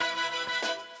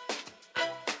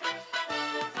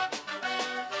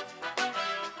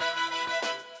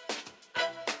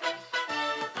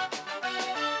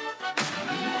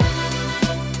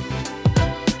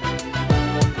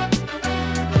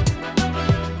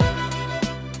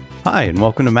Hi, and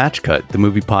welcome to Match Cut, the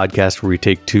movie podcast where we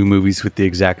take two movies with the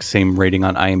exact same rating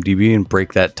on IMDb and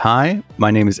break that tie. My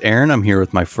name is Aaron. I'm here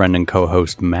with my friend and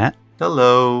co-host, Matt.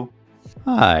 Hello.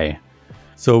 Hi.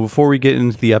 So before we get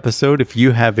into the episode, if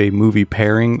you have a movie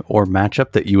pairing or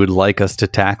matchup that you would like us to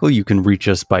tackle, you can reach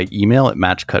us by email at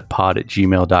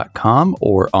matchcutpod@gmail.com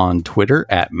or on Twitter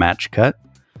at matchcut.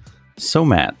 So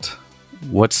Matt,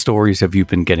 what stories have you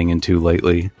been getting into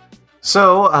lately?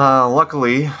 So,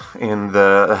 luckily, in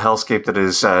the hellscape that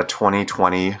is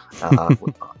 2020,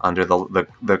 under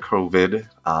the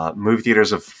COVID, movie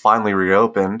theaters have finally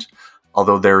reopened,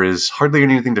 although there is hardly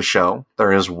anything to show.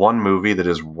 There is one movie that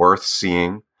is worth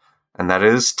seeing, and that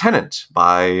is Tenet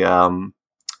by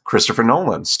Christopher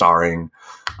Nolan, starring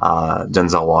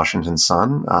Denzel Washington's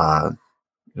son,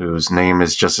 whose name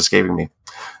is just escaping me.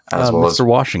 As well Mr.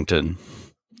 Washington.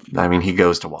 I mean, he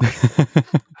goes to Washington.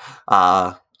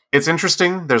 It's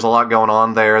interesting. There's a lot going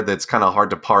on there that's kind of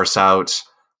hard to parse out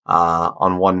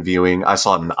on one viewing. I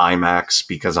saw it in IMAX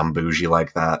because I'm bougie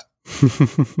like that.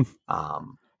 How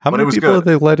many people are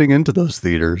they letting into those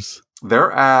theaters?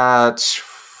 They're at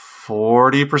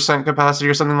 40% capacity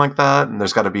or something like that. And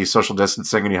there's got to be social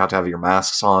distancing and you have to have your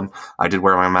masks on. I did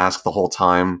wear my mask the whole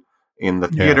time in the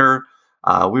theater.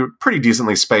 Yeah. We were pretty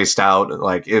decently spaced out.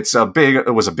 Like it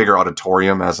was a bigger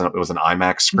auditorium as it was an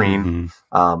IMAX screen.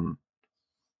 Mm-hmm.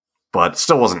 But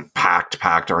still wasn't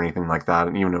packed or anything like that.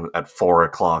 And even at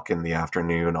 4:00 in the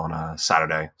afternoon on a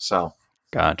Saturday. So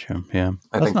gotcha. Yeah.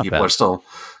 I think people are still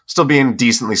being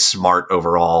decently smart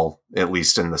overall, at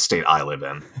least in the state I live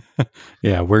in.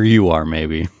 Yeah. Where you are,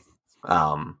 maybe.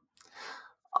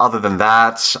 Other than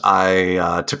that,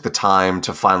 I took the time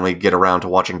to finally get around to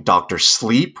watching Dr.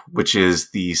 Sleep, which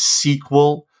is the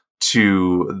sequel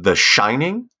to The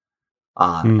Shining.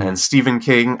 And Stephen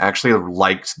King actually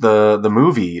liked the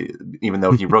movie, even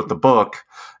though he wrote the book.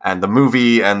 And the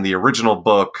movie and the original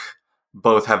book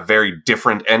both have very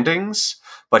different endings.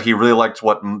 But he really liked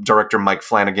what director Mike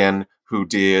Flanagan, who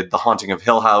did The Haunting of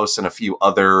Hill House and a few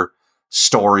other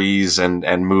stories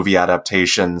and movie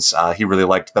adaptations, he really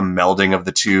liked the melding of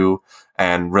the two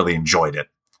and really enjoyed it.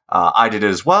 I did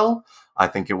as well. I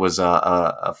think it was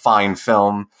a fine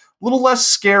film. A little less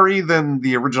scary than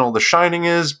the original The Shining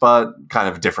is, but kind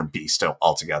of a different beast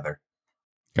altogether.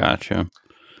 Gotcha.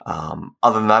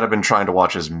 Other than that, I've been trying to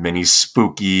watch as many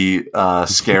spooky,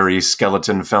 scary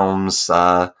skeleton films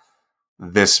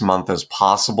this month as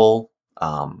possible.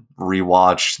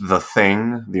 Rewatched The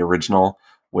Thing, the original,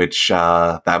 which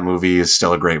that movie is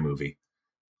still a great movie.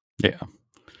 Yeah.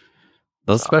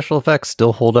 Those special effects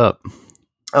still hold up.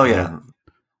 Oh, yeah.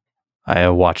 I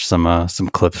watched some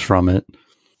clips from it.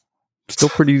 Still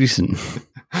pretty decent.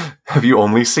 Have you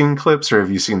only seen clips, or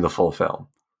have you seen the full film?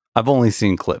 I've only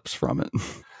seen clips from it.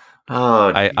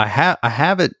 I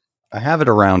have it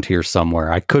around here somewhere.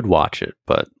 I could watch it,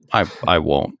 but I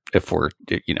won't if we're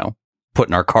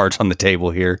putting our cards on the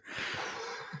table here.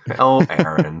 Oh,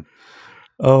 Aaron.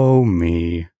 Oh,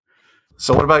 me.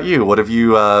 So what about you? What have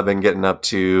you been getting up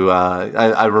to?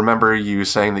 I remember you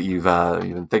saying that you've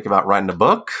been thinking about writing a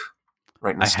book,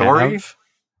 writing a story.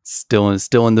 Still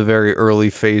in the very early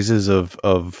phases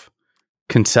of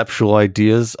conceptual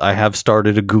ideas. I have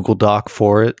started a Google Doc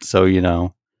for it, so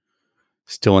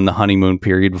still in the honeymoon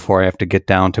period before I have to get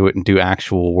down to it and do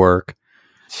actual work.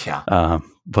 Yeah.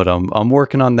 But I'm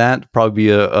working on that. Probably be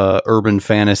a urban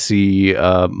fantasy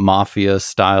mafia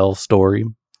style story,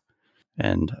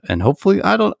 and hopefully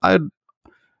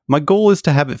my goal is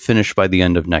to have it finished by the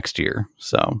end of next year.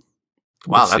 So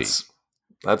wow,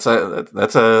 that's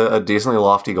a decently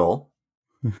lofty goal.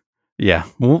 Yeah,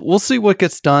 we'll see what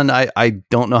gets done. I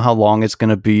don't know how long it's going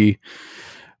to be.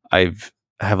 I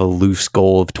have a loose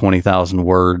goal of 20,000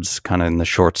 words, kind of in the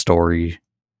short story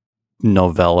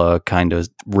novella kind of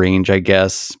range, I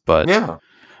guess. But yeah,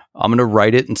 I'm going to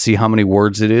write it and see how many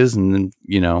words it is, and then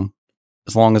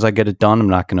as long as I get it done, I'm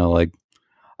not going to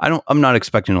I'm not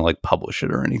expecting to publish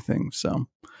it or anything. So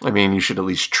I mean, you should at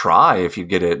least try if you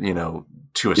get it,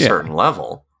 to a certain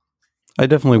level. I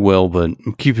definitely will, but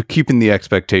keeping the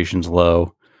expectations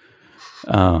low.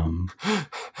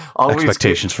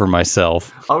 Expectations for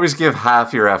myself. Always give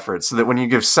half your effort so that when you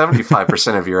give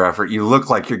 75% of your effort, you look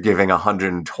like you're giving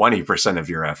 120% of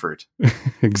your effort.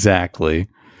 Exactly.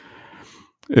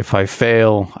 If I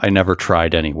fail, I never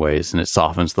tried anyways, and it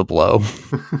softens the blow.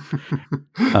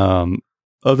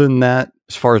 Other than that,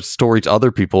 as far as stories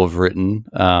other people have written,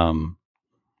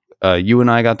 you and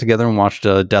I got together and watched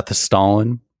Death of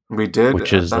Stalin. We did,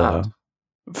 which is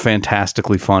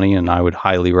fantastically funny, and I would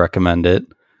highly recommend it.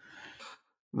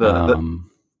 To kind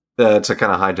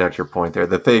of hijack your point there,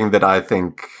 the thing that I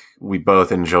think we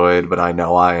both enjoyed, but I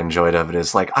know I enjoyed of it,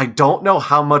 is like, I don't know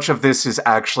how much of this is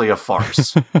actually a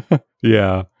farce.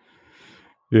 Yeah.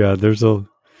 Yeah, this all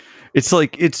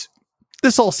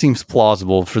seems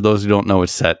plausible. For those who don't know,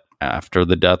 it's set after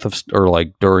the death of, or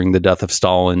like during the death of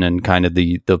Stalin, and kind of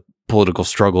the political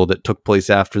struggle that took place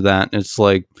after that. And it's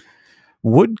like,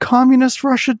 would communist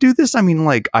Russia do this? I mean,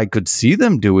 like, I could see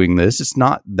them doing this. It's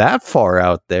not that far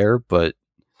out there, but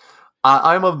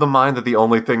I'm of the mind that the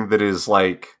only thing that is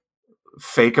like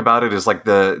fake about it is like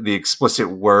the explicit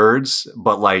words,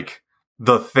 but like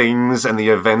the things and the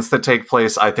events that take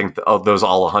place, I think those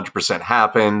all 100%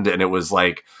 happened, and it was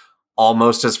like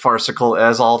almost as farcical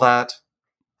as all that.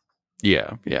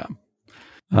 Yeah.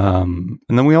 And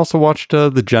then we also watched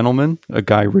The Gentleman, a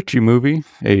Guy Ritchie movie,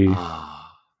 a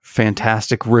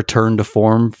fantastic return to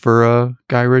form for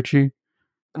Guy Ritchie.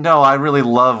 No, I really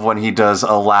love when he does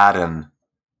Aladdin.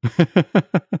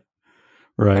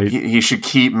 Right. He should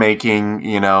keep making,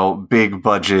 big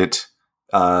budget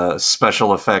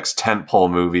special effects tentpole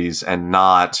movies, and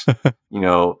not,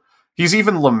 he's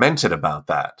even lamented about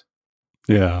that.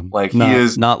 Yeah. Like, he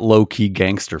is not low-key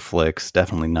gangster flicks.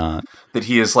 Definitely not. That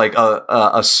he is like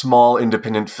a small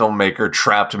independent filmmaker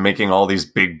trapped making all these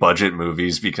big budget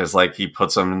movies because like he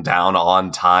puts them down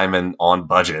on time and on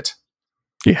budget.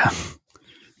 Yeah.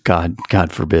 God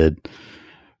forbid.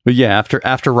 But yeah,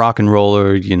 after Rock and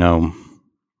Roller, it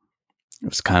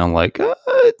was kind of like,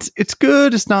 it's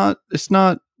good. It's not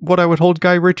what I would hold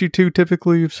Guy Ritchie to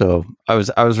typically. So I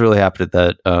was really happy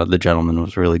that The Gentleman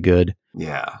was really good.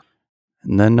 Yeah.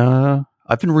 And then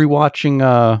I've been rewatching.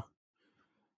 I've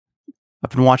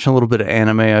been watching a little bit of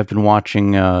anime. I've been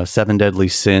watching Seven Deadly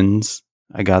Sins.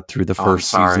 I got through the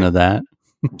first season of that.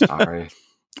 I'm sorry.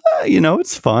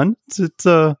 It's fun. It's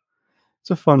a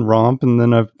fun romp. And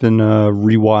then I've been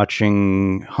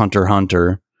rewatching Hunter x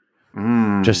Hunter,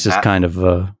 just as kind of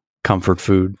a comfort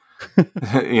food.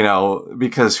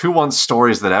 Because who wants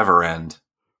stories that ever end?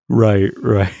 Right.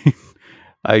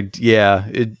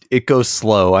 It goes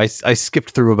slow. I skipped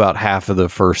through about half of the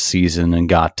first season and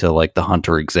got to like the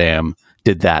Hunter exam,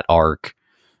 did that arc,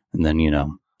 and then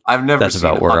I've never that's seen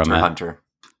about where Hunter I'm at. Hunter.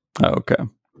 Oh, okay.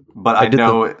 But I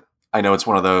know it's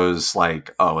one of those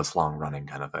like, it's long running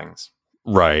kind of things.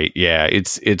 Right. Yeah.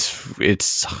 It's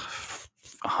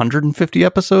 150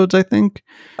 episodes, I think.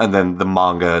 And then the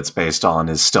manga it's based on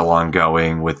is still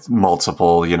ongoing with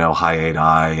multiple,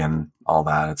 hiati and all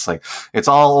that. It's like, it's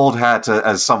all old hat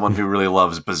as someone who really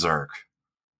loves Berserk.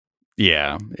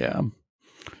 Yeah.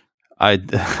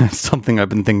 It's something I've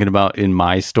been thinking about in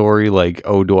my story. Like,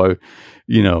 do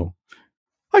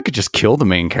I could just kill the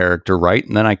main character, right?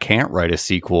 And then I can't write a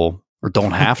sequel, or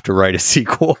don't have to write a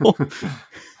sequel.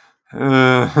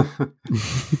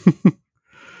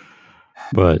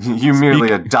 But you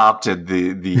merely adopted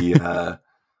the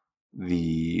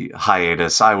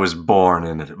hiatus. I was born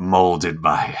in it, molded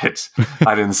by it.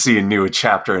 I didn't see a new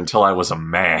chapter until I was a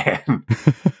man.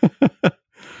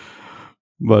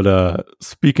 But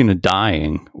speaking of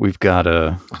dying, we've got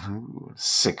a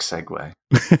sick segue.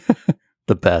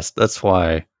 The best. That's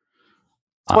why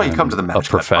you come to the Match a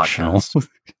professional.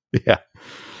 Yeah.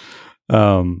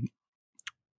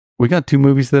 We got two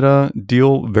movies that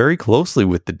deal very closely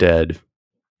with the dead,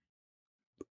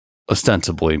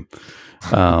 ostensibly.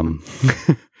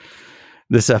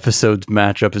 This episode's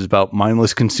matchup is about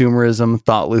mindless consumerism,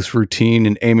 thoughtless routine,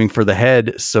 and aiming for the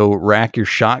head. So rack your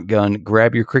shotgun,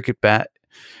 grab your cricket bat,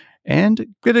 and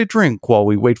get a drink while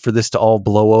we wait for this to all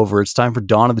blow over. It's time for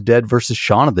Dawn of the Dead versus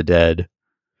Shaun of the Dead.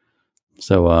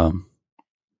 So,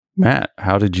 Matt,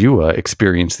 how did you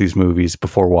experience these movies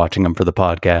before watching them for the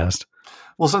podcast?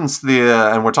 Well, since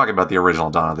and we're talking about the original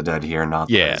Dawn of the Dead here, not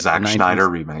the Zack Snyder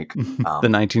remake. The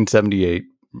 1978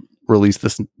 release,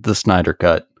 the Snyder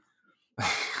Cut.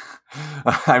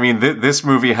 I mean, this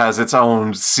movie has its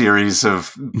own series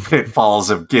of pitfalls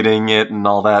of getting it and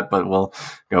all that, but we'll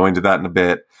go into that in a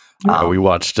bit. We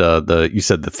watched you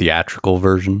said the theatrical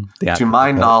version? To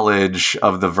my knowledge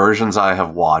of the versions I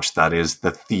have watched, that is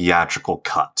the theatrical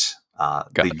cut.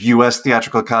 The US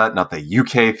theatrical cut, not the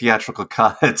UK theatrical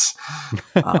cut.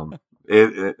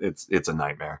 It's a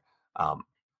nightmare.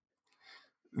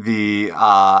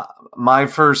 My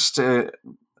first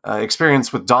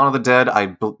experience with Dawn of the Dead,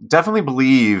 I definitely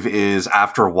believe, is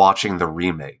after watching the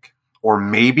remake, or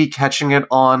maybe catching it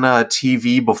on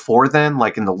TV before then,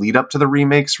 like in the lead up to the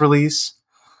remake's release.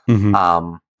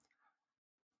 Mm-hmm.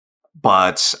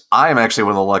 But I am actually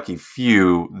one of the lucky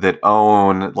few that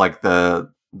own like the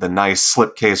nice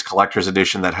slipcase collector's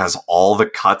edition that has all the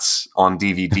cuts on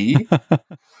DVD. Yeah.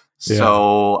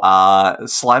 So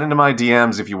slide into my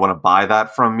DMs if you want to buy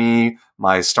that from me.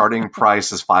 My starting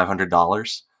price is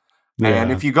 $500.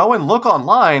 And if you go and look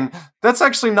online, that's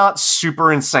actually not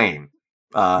super insane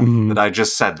that I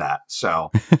just said that.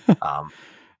 So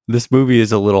this movie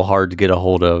is a little hard to get a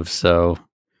hold of. So,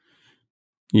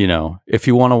 if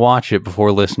you want to watch it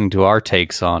before listening to our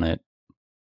takes on it,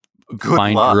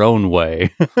 find your own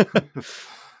way.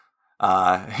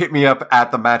 Hit me up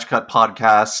at the Match Cut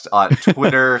Podcast on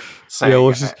Twitter.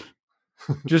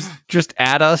 Just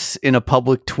add us in a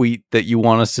public tweet that you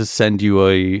want us to send you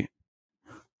a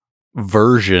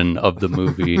version of the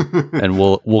movie, and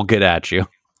we'll get at you.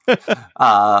 But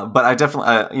I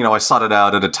definitely, I sought it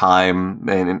out at a time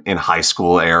in high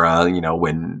school era,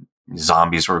 when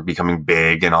zombies were becoming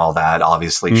big and all that.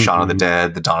 Obviously, Shaun of the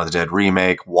Dead, the Dawn of the Dead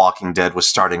remake, Walking Dead was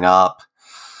starting up,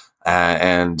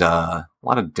 and a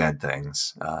lot of dead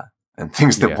things and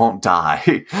things that won't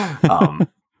die.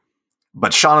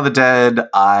 But Shaun of the Dead,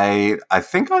 I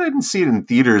think I didn't see it in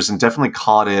theaters and definitely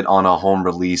caught it on a home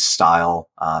release style.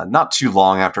 Not too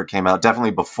long after it came out,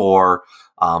 definitely before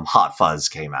Hot Fuzz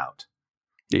came out.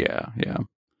 Yeah.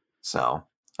 So,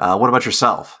 what about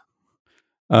yourself?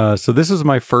 So this was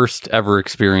my first ever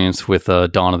experience with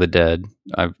Dawn of the Dead.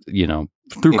 I've,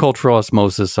 through cultural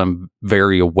osmosis, I'm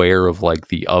very aware of like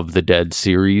the Of the Dead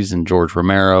series and George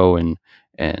Romero and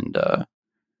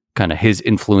kind of his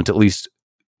influence, at least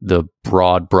the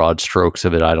broad strokes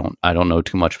of it. I don't know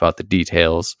too much about the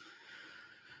details.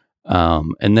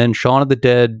 And then Shaun of the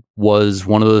Dead was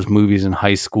one of those movies in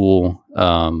high school,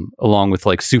 along with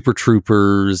like Super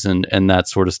Troopers and that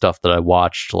sort of stuff that I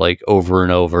watched like over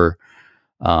and over.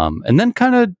 And then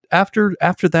kind of after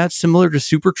that, similar to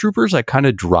Super Troopers, I kind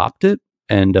of dropped it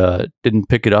and didn't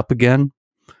pick it up again.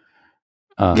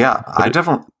 I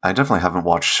definitely haven't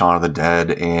watched Shaun of the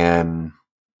Dead in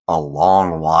a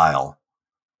long while.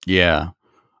 Yeah.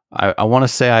 I want to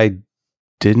say I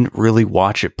didn't really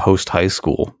watch it post high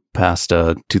school past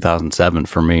 2007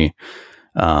 for me.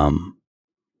 But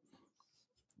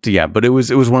it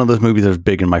was one of those movies that was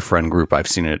big in my friend group. I've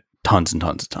seen it tons and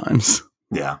tons of times.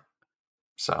 Yeah.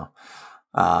 So,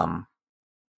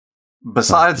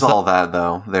 besides all that,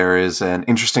 though, there is an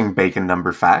interesting bacon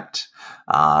number fact.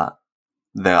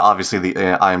 Obviously, the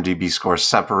IMDb scores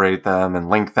separate them and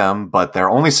link them, but they're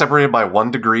only separated by 1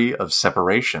 degree of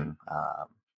separation.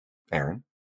 Aaron?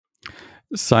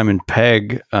 Simon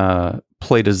Pegg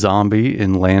played a zombie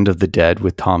in Land of the Dead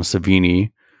with Tom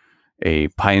Savini, a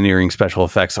pioneering special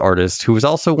effects artist who was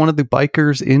also one of the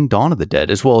bikers in Dawn of the Dead,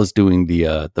 as well as doing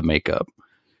the makeup.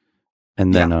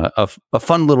 And then a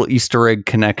fun little Easter egg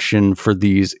connection for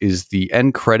these is the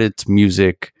end credits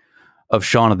music of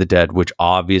Shaun of the Dead, which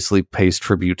obviously pays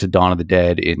tribute to Dawn of the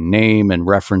Dead in name and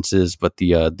references, but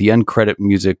the end credit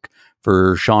music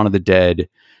for Shaun of the Dead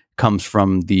comes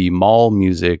from the mall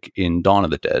music in Dawn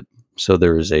of the Dead. So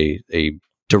there is a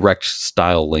direct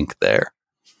style link there.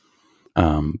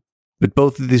 But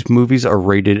both of these movies are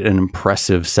rated an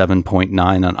impressive 7.9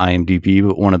 on IMDb,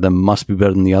 but one of them must be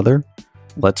better than the other.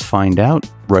 Let's find out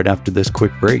right after this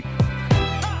quick break.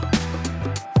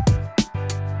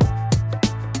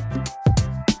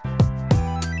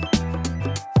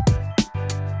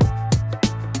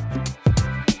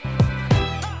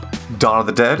 Dawn of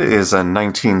the Dead is a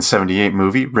 1978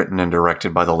 movie written and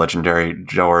directed by the legendary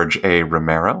George A.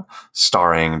 Romero,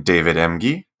 starring David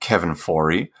Emge, Kevin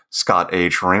Foree, Scott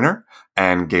H. Reiner,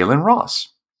 and Galen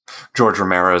Ross. George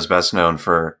Romero is best known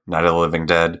for Night of the Living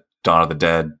Dead, Dawn of the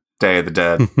Dead, Day of the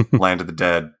Dead, Land of the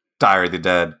Dead, Diary of the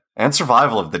Dead, and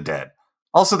Survival of the Dead.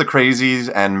 Also The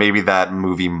Crazies and maybe that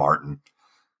movie Martin.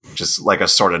 Just like a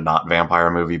sort of not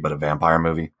vampire movie, but a vampire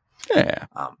movie. Yeah.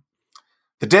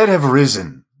 The dead have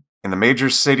risen. In the major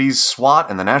cities,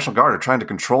 SWAT and the National Guard are trying to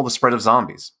control the spread of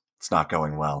zombies. It's not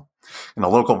going well. In the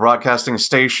local broadcasting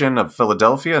station of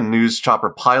Philadelphia, news chopper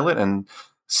pilot and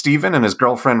Stephen and his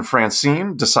girlfriend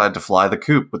Francine decide to fly the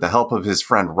coop with the help of his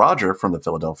friend Roger from the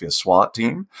Philadelphia SWAT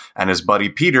team and his buddy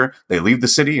Peter. They leave the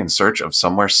city in search of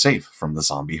somewhere safe from the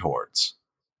zombie hordes.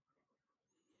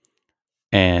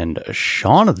 And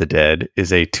Shaun of the Dead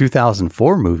is a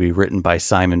 2004 movie written by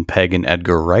Simon Pegg and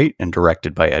Edgar Wright and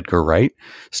directed by Edgar Wright,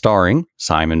 starring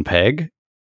Simon Pegg,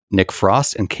 Nick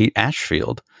Frost, and Kate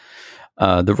Ashfield.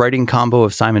 The writing combo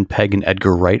of Simon Pegg and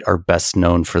Edgar Wright are best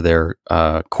known for their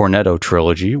Cornetto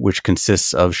trilogy, which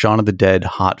consists of Shaun of the Dead,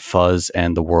 Hot Fuzz,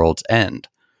 and The World's End.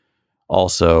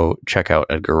 Also, check out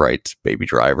Edgar Wright's Baby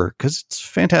Driver, because it's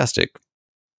fantastic.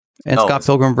 And Scott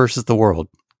Pilgrim vs. the World.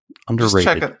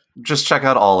 Underrated. Just check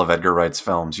out all of Edgar Wright's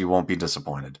films. You won't be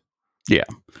disappointed. Yeah.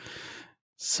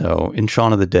 So in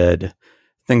Shaun of the Dead,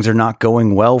 Things are not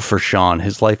going well for Sean.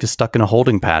 His life is stuck in a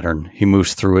holding pattern. He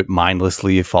moves through it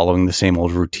mindlessly, following the same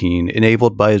old routine,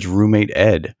 enabled by his roommate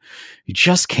Ed. He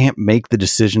just can't make the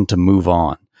decision to move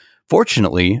on.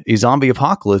 Fortunately, a zombie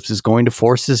apocalypse is going to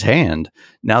force his hand.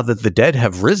 Now that the dead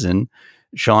have risen,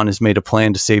 Sean has made a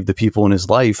plan to save the people in his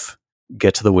life.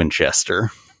 Get to the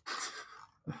Winchester.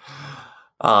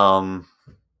 What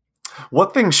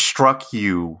thing struck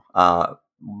you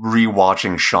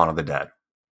rewatching Shaun of the Dead?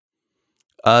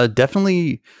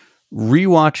 Definitely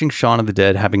rewatching Shaun of the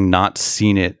Dead, having not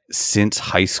seen it since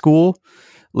high school.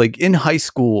 Like in high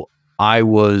school, I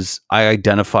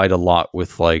identified a lot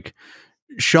with like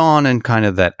Sean and kind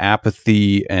of that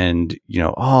apathy and,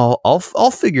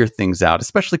 I'll figure things out,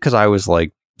 especially because I was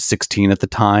like 16 at the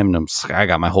time and I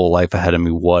got my whole life ahead of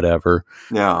me, whatever.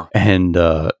 Yeah. And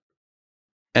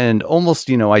almost,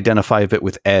 identify a bit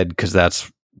with Ed because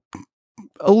that's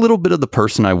a little bit of the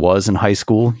person I was in high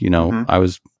school. I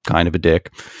was kind of a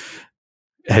dick.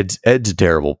 Ed's a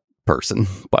terrible person,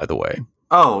 by the way.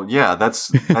 Oh yeah, that's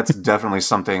definitely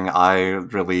something I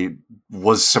really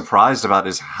was surprised about,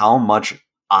 is how much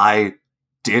I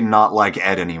did not like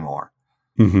Ed anymore.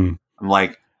 Mm-hmm. I'm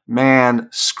like, man,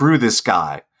 screw this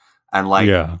guy. And like,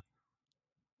 yeah.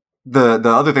 The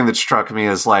other thing that struck me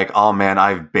is like, oh man,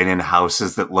 I've been in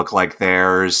houses that look like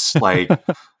theirs, like,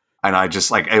 and I just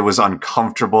like, it was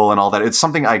uncomfortable and all that. It's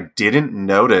something I didn't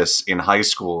notice in high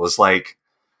school. Is like,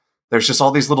 there's just all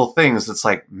these little things that's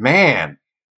like, man,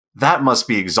 that must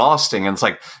be exhausting. And it's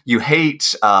like, you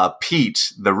hate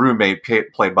Pete, the roommate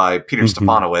played by Peter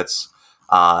Stefanowitz.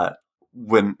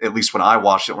 At least when I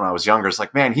watched it when I was younger, it's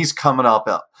like, man, he's coming up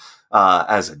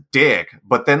as a dick.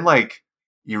 But then like,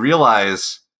 you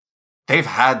realize they've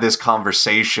had this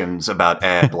conversations about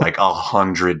Ed like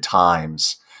 100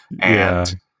 times.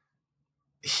 And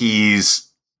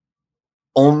he's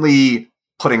only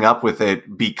putting up with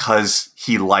it because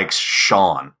he likes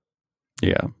Sean.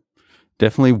 Yeah.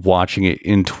 Definitely watching it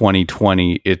in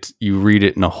 2020, you read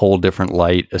it in a whole different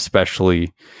light,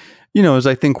 especially, as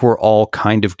I think we're all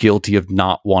kind of guilty of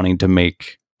not wanting to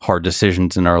make hard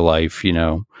decisions in our life,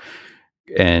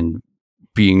 and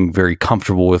being very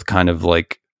comfortable with kind of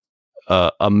like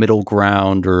a middle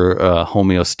ground or a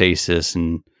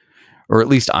homeostasis, or at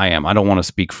least I am. I don't want to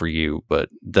speak for you, but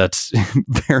that's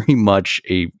very much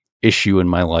a issue in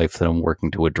my life that I'm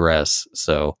working to address.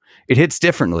 So it hits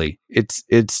differently. It's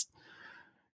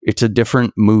a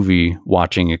different movie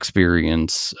watching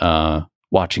experience,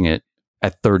 watching it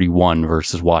at 31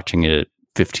 versus watching it at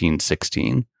 15,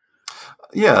 16.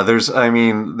 Yeah, there's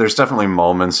definitely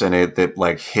moments in it that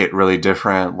like hit really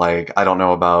different. Like, I don't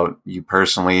know about you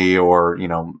personally or,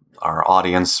 our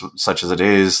audience, such as it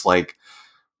is, like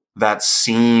that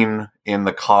scene in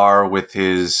the car with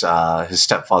his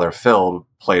stepfather, Phil,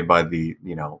 played by the,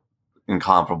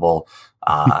 incomparable,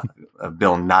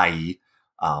 Bill Nighy.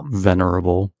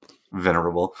 Venerable,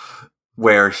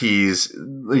 where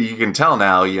you can tell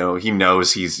now, he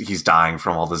knows he's dying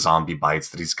from all the zombie bites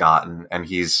that he's gotten, and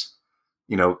he's,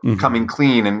 coming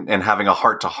clean and having a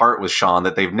heart-to-heart with Sean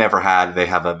that they've never had. They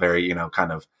have a very,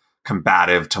 kind of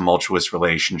combative, tumultuous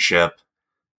relationship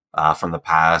from the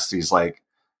past. He's like,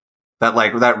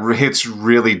 that hits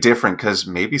really different because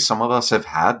maybe some of us have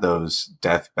had those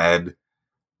deathbed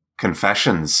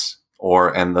confessions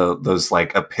and those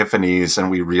like epiphanies,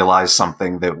 and we realize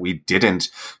something that we didn't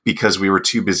because we were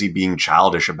too busy being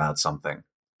childish about something.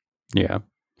 Yeah.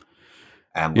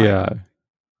 And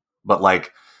but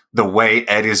like the way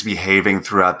Ed is behaving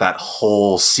throughout that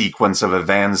whole sequence of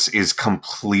events is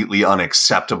completely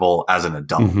unacceptable as an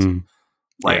adult.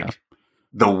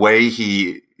 The way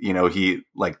he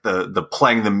like the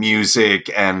playing the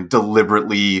music and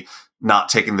deliberately not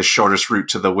taking the shortest route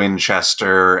to the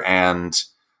Winchester and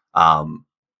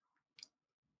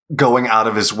going out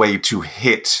of his way to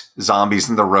hit zombies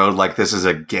in the road like this is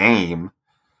a game,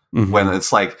 when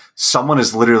it's like someone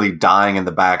is literally dying in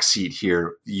the back seat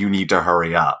here. You need to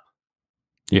hurry up.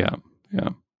 Yeah.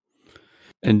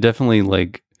 And definitely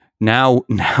like now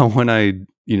when I,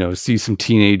 see some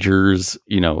teenagers,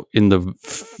 in the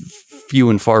few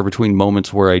and far between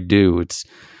moments where I do, it's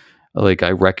like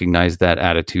I recognize that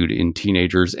attitude in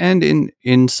teenagers and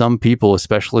in some people,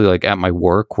 especially like at my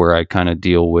work where I kind of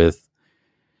deal with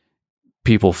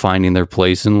people finding their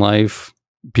place in life,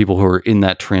 people who are in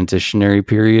that transitionary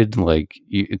period. Like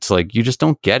it's like you just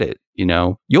don't get it,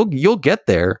 you'll get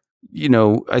there.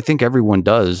 I think everyone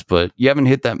does, but you haven't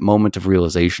hit that moment of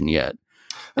realization yet.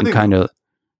 And kind of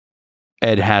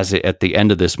Ed has it at the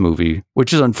end of this movie,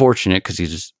 which is unfortunate because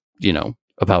he's just,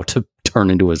 about to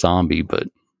turn into a zombie, but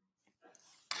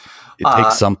it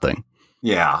takes something.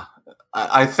 Yeah.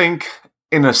 I think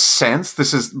in a sense,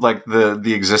 this is like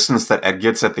the existence that Ed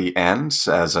gets at the end.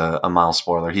 As a mild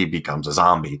spoiler, he becomes a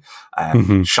zombie,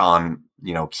 and Sean,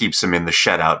 keeps him in the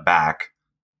shed out back.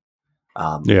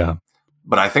 Yeah.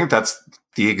 But I think that's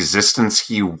the existence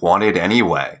he wanted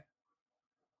anyway.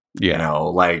 Yeah.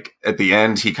 Like at the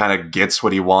end, he kind of gets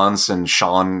what he wants, and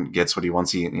Sean gets what he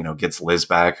wants. He, gets Liz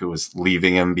back, who was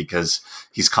leaving him because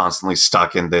he's constantly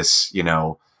stuck in this,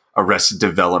 Arrested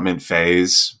Development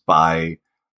phase by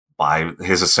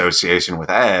his association with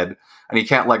Ed, and he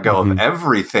can't let go of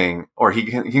everything, or he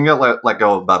can let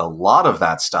go about a lot of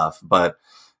that stuff. But,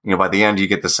 by the end, you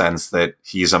get the sense that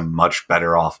he's a much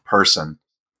better off person.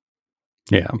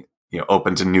 Yeah.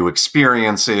 Open to new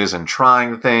experiences and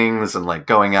trying things and like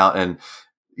going out and,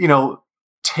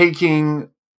 taking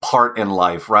part in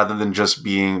life rather than just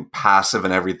being passive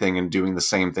in everything and doing the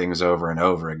same things over and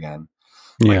over again.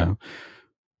 Yeah.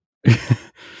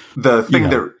 The thing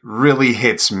that really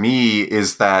hits me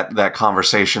is that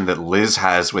conversation that Liz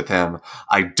has with him.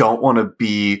 I don't want to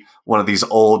be one of these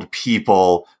old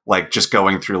people, like just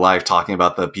going through life talking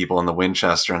about the people in the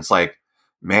Winchester. And it's like,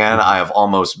 man, I have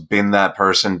almost been that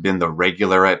person, been the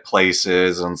regular at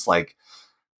places. And it's like,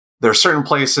 there are certain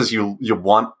places you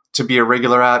want to be a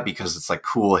regular at because it's like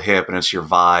cool, hip, and it's your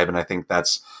vibe. And I think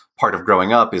that's part of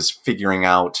growing up, is figuring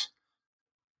out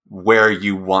where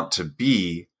you want to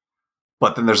be.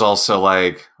 But then there's also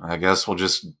like, I guess we'll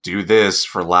just do this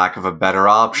for lack of a better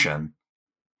option.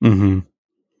 Mm-hmm.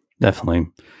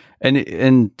 Definitely.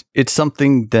 And it's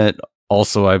something that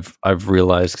also I've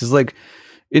realized, because like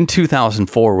in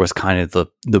 2004 was kind of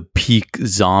the peak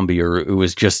zombie, or it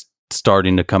was just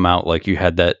starting to come out. Like you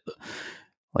had that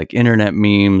like internet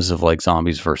memes of like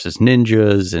zombies versus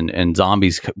ninjas, and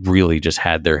zombies really just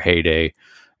had their heyday.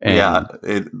 And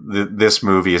this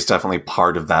movie is definitely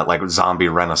part of that like zombie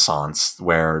renaissance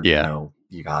where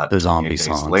you got the zombie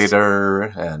songs later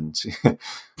and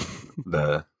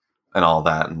and all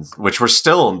that, and which we're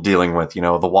still dealing with.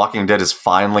 The Walking Dead is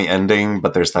finally ending,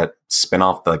 but there's that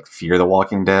spinoff, like Fear the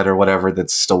Walking Dead or whatever,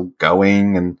 that's still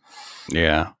going, and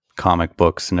comic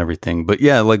books and everything. But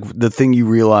like the thing you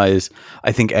realize,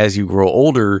 I think, as you grow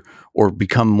older or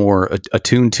become more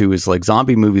attuned to, is like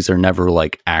zombie movies are never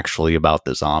like actually about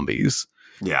the zombies.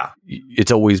 Yeah.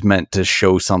 It's always meant to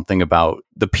show something about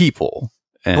the people.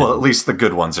 And well, at least the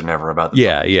good ones are never about the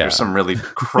zombies. There's some really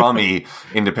crummy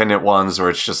independent ones where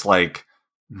it's just like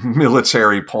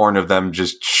military porn of them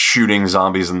just shooting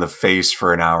zombies in the face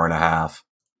for an hour and a half.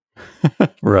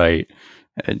 Right.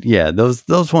 And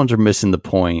those ones are missing the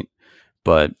point,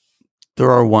 but there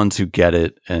are ones who get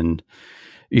it. And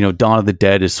Dawn of the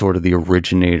Dead is sort of the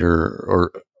originator,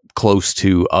 or close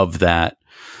to, of that.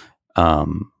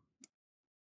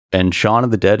 And Shaun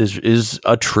of the Dead is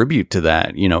a tribute to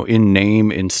that, in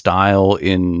name, in style,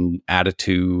 in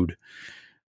attitude.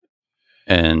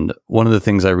 And one of the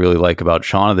things I really like about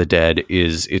Shaun of the Dead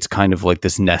is it's kind of like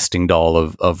this nesting doll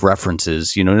of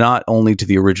references, not only to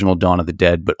the original Dawn of the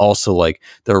Dead, but also like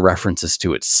there are references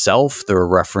to itself. There are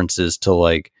references to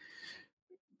like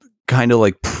kind of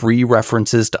like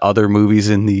pre-references to other movies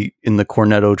in the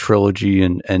Cornetto trilogy,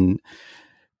 and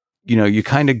you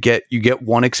kind of get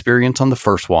one experience on the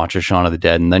first watch of Shaun of the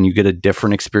Dead, and then you get a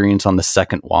different experience on the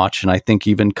second watch. And I think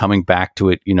even coming back to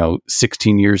it,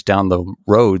 16 years down the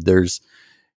road, there's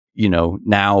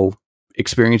now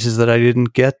experiences that I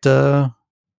didn't get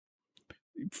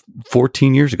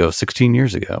 14 years ago, 16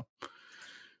 years ago.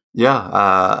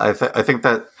 I think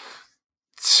that,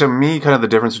 to me, kind of the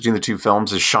difference between the two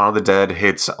films is Shaun of the Dead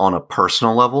hits on a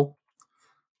personal level.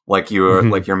 Like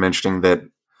you're mentioning that,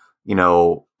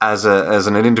 as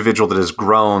an individual that has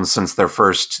grown since their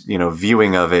first,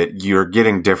 viewing of it, you're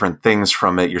getting different things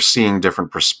from it. You're seeing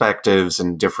different perspectives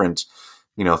and different,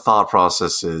 thought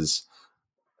processes.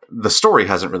 The story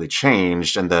hasn't really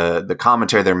changed, and the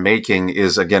commentary they're making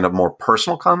is, again, a more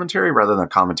personal commentary rather than a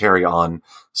commentary on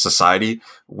society,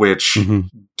 which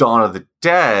Dawn of the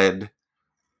Dead,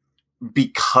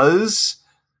 because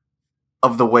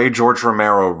of the way George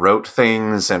Romero wrote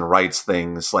things and writes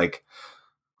things, like,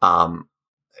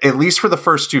 at least for the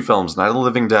first two films, Night of the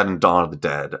Living Dead and Dawn of the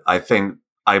Dead,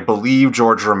 I believe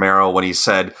George Romero when he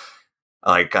said,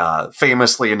 like,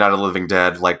 famously in Night of the Living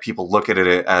Dead, like, people look at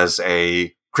it as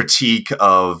a critique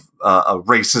of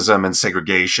racism and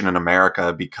segregation in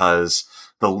America because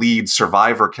the lead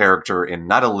survivor character in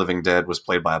Night of the Living Dead was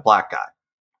played by a black guy.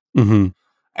 Mm-hmm.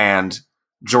 And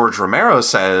George Romero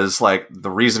says, like,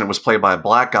 the reason it was played by a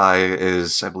black guy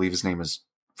is, I believe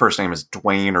first name is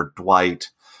Dwayne or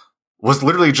Dwight, was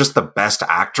literally just the best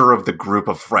actor of the group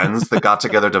of friends that got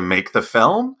together to make the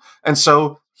film. And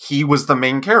so he was the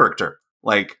main character.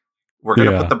 Like, We're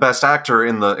going to put the best actor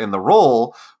in the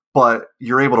role, but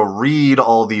you're able to read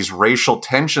all these racial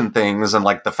tension things, and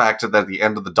like the fact that at the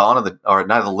end of the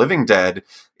Night of the Living Dead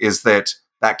is that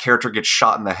character gets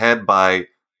shot in the head by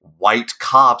white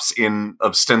cops in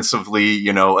ostensibly,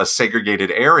 you know, a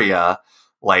segregated area,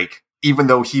 like even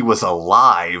though he was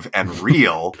alive and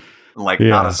real, like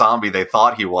not a zombie they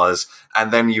thought he was.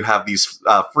 And then you have these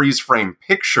freeze frame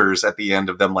pictures at the end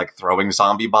of them like throwing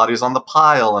zombie bodies on the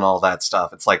pile and all that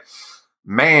stuff. It's like,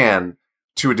 man,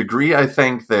 to a degree, I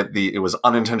think that it was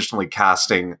unintentionally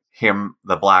casting him,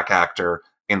 the black actor,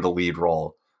 in the lead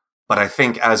role. But I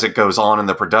think as it goes on in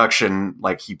the production,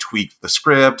 like he tweaked the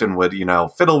script and would, you know,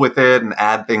 fiddle with it and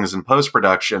add things in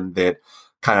post-production that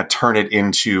kind of turn it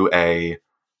into a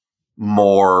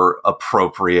more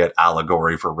appropriate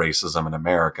allegory for racism in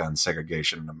America and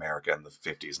segregation in America in the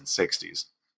 50s and 60s.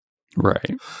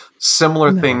 Right.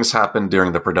 Similar things happened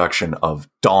during the production of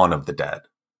Dawn of the Dead.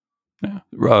 Yeah.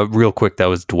 Real quick, that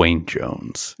was Dwayne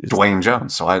Jones. Dwayne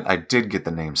Jones. So I did get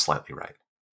the name slightly right.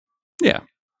 Yeah.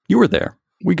 You were there.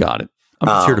 We got it. I'm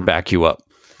just here to back you up.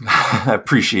 I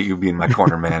appreciate you being my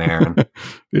corner man, Aaron.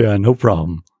 Yeah, no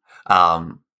problem.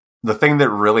 The thing that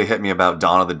really hit me about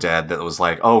Dawn of the Dead that was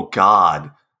like, oh God,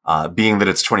 being that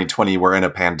it's 2020, we're in a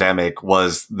pandemic,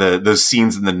 was those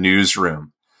scenes in the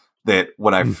newsroom that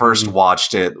when I first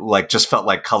watched it, like just felt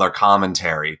like color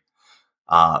commentary.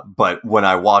 But when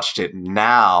I watched it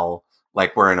now,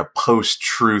 like we're in a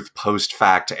post-truth,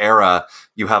 post-fact era,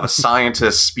 you have a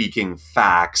scientist speaking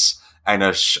facts and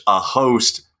a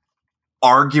host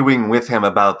arguing with him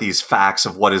about these facts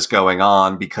of what is going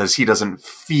on because he doesn't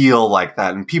feel like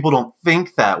that. And people don't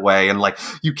think that way. And like,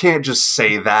 you can't just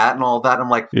say that and all that. I'm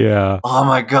like, yeah. Oh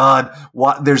my God,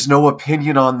 what? There's no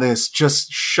opinion on this.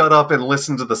 Just shut up and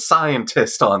listen to the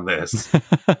scientist on this.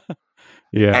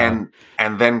 Yeah.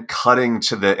 And then cutting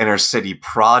to the inner city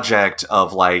project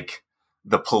of like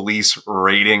the police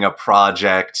raiding a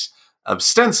project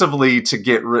ostensibly to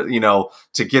get, you know,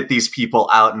 to get these people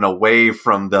out and away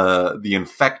from the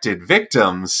infected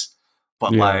victims.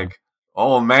 But like,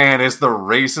 oh man, is the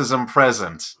racism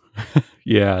present?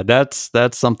 Yeah, that's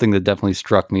something that definitely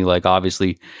struck me. Like,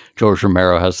 obviously, George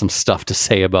Romero has some stuff to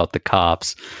say about the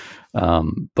cops.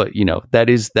 But you know, that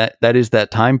is that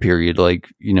time period. Like,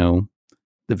 you know,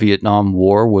 the Vietnam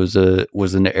War was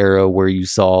an era where you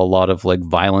saw a lot of like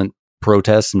violent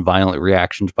protests and violent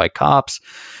reactions by cops.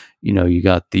 You know, you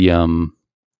got the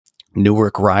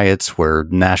Newark riots where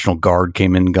National Guard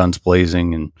came in guns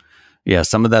blazing, and yeah,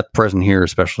 some of that present here,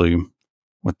 especially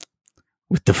with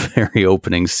the very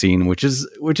opening scene, which is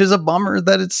a bummer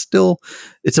that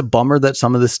it's a bummer that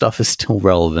some of this stuff is still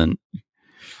relevant.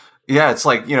 Yeah, it's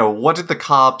like, you know, what did the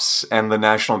cops and the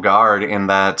National Guard in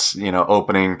that, you know,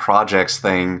 opening projects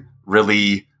thing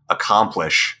really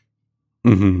accomplish?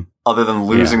 Mm-hmm. Other than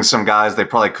losing some guys they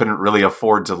probably couldn't really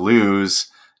afford to lose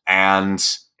and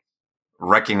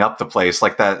wrecking up the place,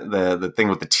 like that the thing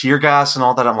with the tear gas and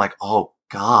all that. I'm like, oh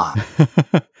God,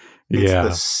 it's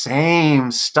the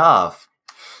same stuff.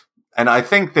 And I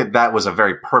think that was a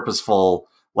very purposeful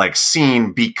like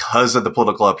scene because of the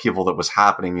political upheaval that was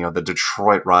happening. You know, the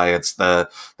Detroit riots, the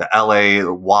LA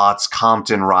Watts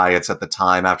Compton riots at the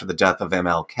time after the death of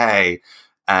MLK,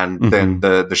 and then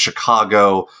the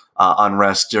Chicago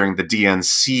unrest during the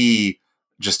DNC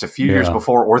just a few years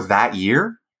before, or that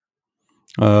year.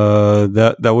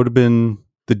 That would have been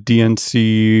the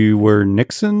DNC where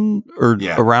Nixon, or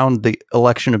around the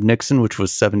election of Nixon, which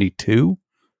was 72.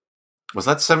 Was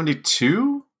that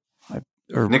 72?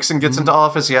 Nixon gets into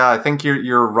office? Yeah, I think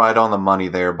you're right on the money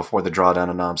there before the drawdown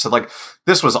of NOM. So like,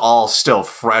 this was all still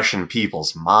fresh in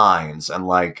people's minds, and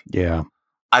like,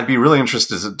 I'd be really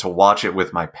interested to watch it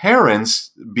with my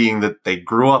parents, being that they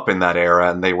grew up in that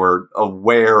era and they were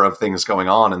aware of things going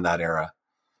on in that era.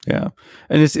 Yeah.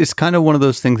 And it's kind of one of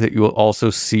those things that you'll also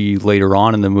see later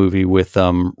on in the movie with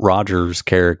Roger's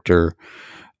character,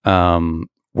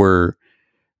 where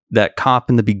that cop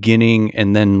in the beginning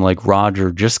and then like Roger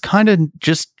just kind of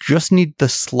just need the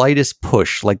slightest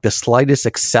push, like the slightest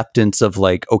acceptance of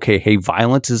like, okay, hey,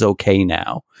 violence is okay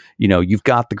now. You know, you've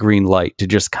got the green light to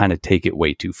just kind of take it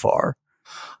way too far.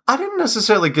 I didn't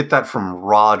necessarily get that from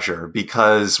Roger,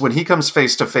 because when he comes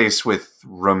face to face with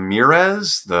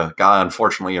Ramirez, the guy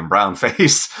unfortunately in brown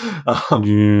face,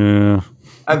 and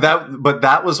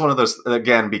that was one of those,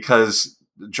 again, because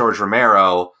George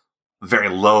Romero, very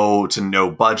low to no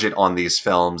budget on these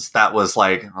films, that was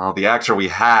like, oh, the actor we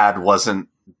had wasn't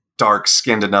dark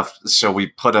skinned enough, so we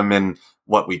put him in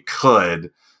what we could.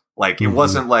 Like, it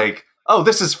wasn't like, oh,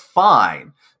 this is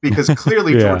fine, because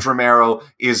clearly George Romero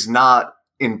is not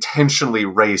intentionally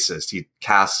racist. He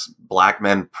casts black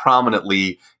men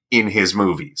prominently in his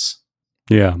movies.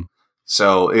 Yeah.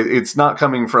 So it's not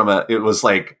coming from it was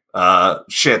like,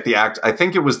 shit, I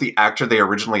think it was the actor they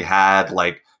originally had,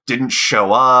 like, didn't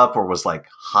show up or was like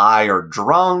high or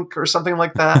drunk or something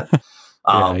like that.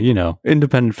 Yeah,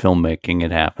 independent filmmaking,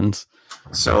 it happens.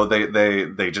 So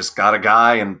they just got a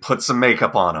guy and put some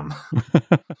makeup on him.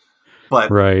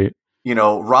 But, right.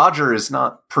 Roger is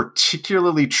not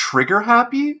particularly trigger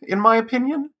happy, in my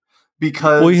opinion,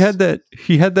 because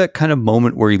he had that kind of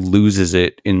moment where he loses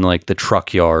it in like the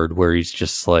truck yard where he's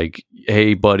just like,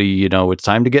 hey buddy, it's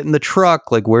time to get in the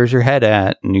truck. Like, where's your head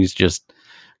at? And he's just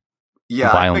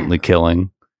violently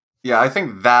killing. Yeah, I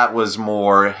think that was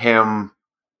more him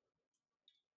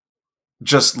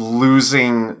just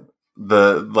losing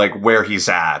where he's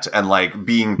at and like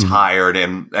being tired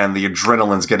and the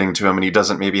adrenaline's getting to him and he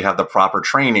doesn't maybe have the proper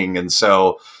training. And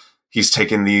so he's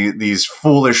taking these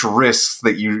foolish risks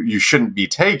that you shouldn't be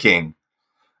taking.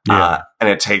 Yeah. And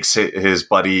it takes Peter. his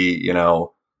buddy,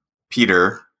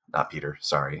 Peter, to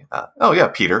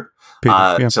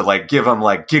like give him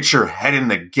like, get your head in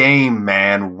the game,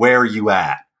 man. Where are you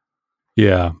at?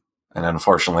 Yeah. And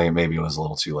unfortunately, maybe it was a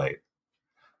little too late.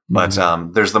 But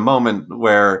there's the moment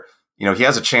where, he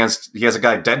has a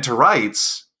guy dead to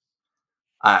rights,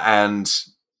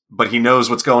 but he knows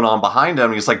what's going on behind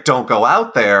him. He's like, don't go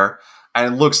out there.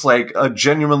 And it looks like a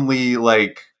genuinely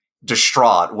like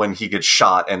distraught when he gets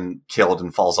shot and killed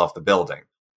and falls off the building.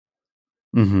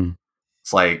 Mm-hmm.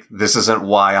 It's like, this isn't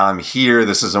why I'm here.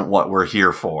 This isn't what we're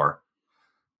here for.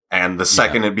 And the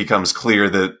second it becomes clear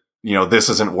that, this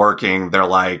isn't working, they're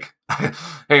like,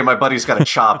 hey, my buddy's got a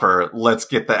chopper. Let's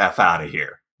get the F out of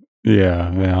here. Yeah,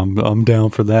 I'm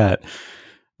down for that.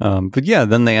 But yeah,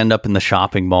 then they end up in the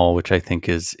shopping mall, which I think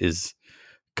is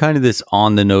kind of this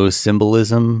on the nose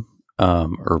symbolism,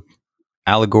 or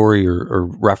allegory or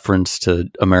reference to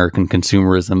American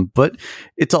consumerism. But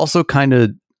it's also kind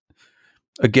of,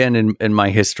 again, in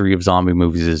my history of zombie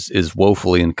movies is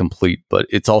woefully incomplete, but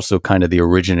it's also kind of the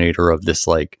originator of this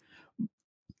like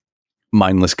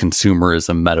mindless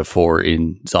consumerism metaphor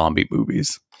in zombie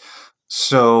movies.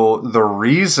 So the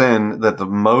reason that the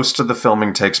most of the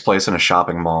filming takes place in a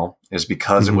shopping mall is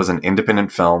because it was an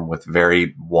independent film with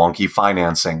very wonky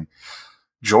financing.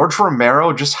 George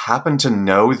Romero just happened to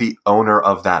know the owner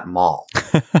of that mall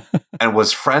and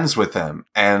was friends with him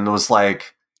and was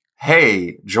like,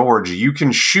 hey, George, you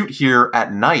can shoot here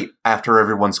at night after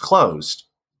everyone's closed.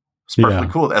 It's perfectly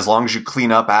cool. As long as you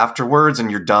clean up afterwards and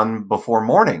you're done before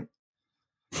morning.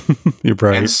 You're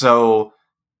right. And so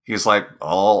he's like,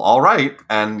 all right.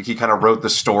 And he kind of wrote the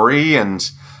story. And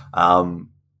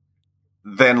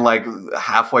then like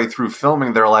halfway through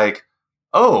filming, they're like,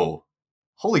 oh,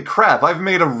 holy crap. I've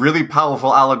made a really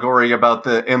powerful allegory about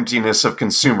the emptiness of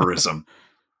consumerism.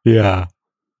 Yeah.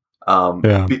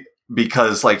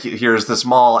 Because like, here's this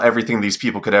mall, everything these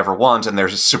people could ever want. And they're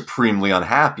just supremely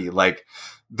unhappy. Like,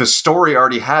 the story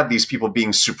already had these people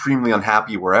being supremely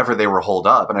unhappy wherever they were holed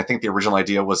up. And I think the original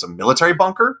idea was a military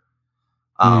bunker.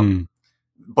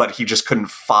 But he just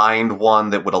couldn't find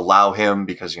one that would allow him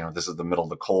because, this is the middle of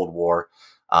the Cold War.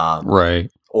 Right.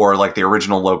 Or like the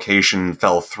original location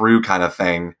fell through kind of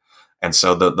thing. And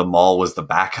so the mall was the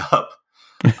backup.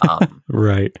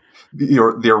 Right.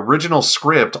 The original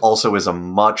script also is a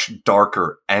much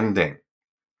darker ending.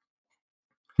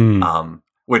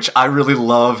 Which I really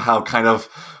love how kind of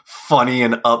funny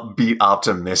and upbeat,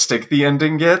 optimistic the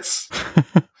ending gets.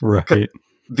 Right.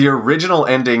 The original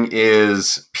ending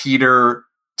is Peter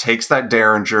takes that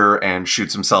Derringer and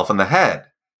shoots himself in the head.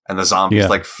 And the zombies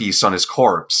like feast on his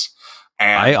corpse.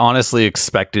 And I honestly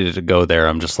expected it to go there.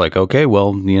 I'm just like, okay,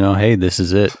 well, hey, this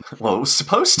is it. Well, it was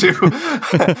supposed to.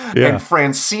 And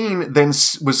Francine then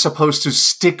was supposed to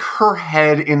stick her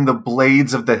head in the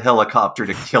blades of the helicopter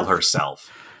to kill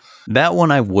herself. That one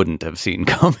I wouldn't have seen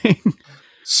coming.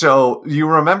 So you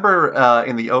remember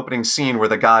in the opening scene where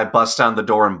the guy busts down the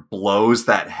door and blows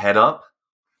that head up?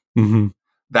 Mm-hmm.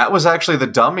 That was actually the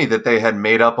dummy that they had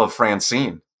made up of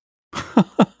Francine.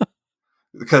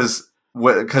 Because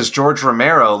George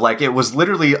Romero, like, it was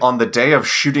literally on the day of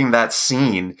shooting that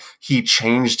scene, he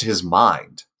changed his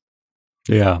mind.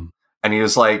 Yeah. And he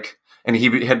was like, and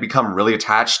he had become really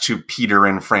attached to Peter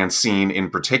and Francine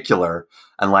in particular.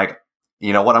 And like,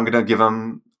 you know what? I'm going to give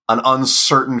him an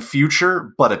uncertain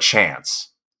future, but a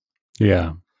chance.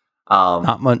 Yeah.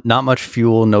 Not much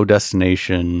fuel, no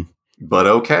destination. But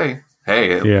okay.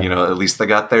 Hey, at least they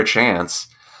got their chance.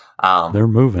 They're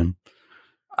moving.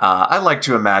 I like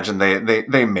to imagine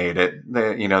they made it.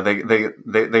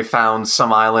 They found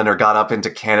some island or got up into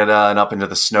Canada and up into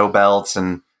the snow belts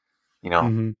and,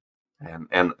 and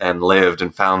lived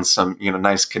and found some,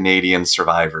 nice Canadian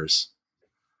survivors.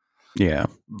 Yeah.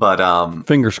 But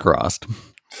fingers crossed.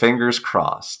 Fingers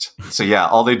crossed. So yeah,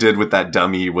 all they did with that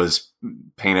dummy was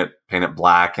paint it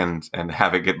black and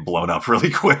have it get blown up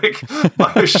really quick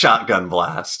by a shotgun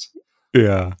blast.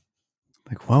 Yeah.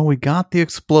 Like, well, we got the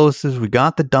explosives, we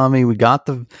got the dummy, we got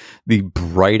the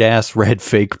bright ass red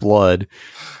fake blood.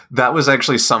 That was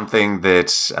actually something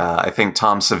that I think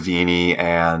Tom Savini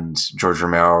and George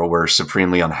Romero were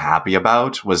supremely unhappy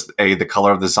about, was the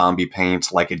color of the zombie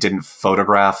paint. Like, it didn't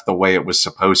photograph the way it was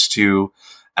supposed to.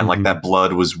 And like that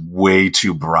blood was way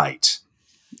too bright.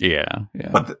 Yeah.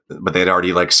 But they'd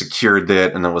already like secured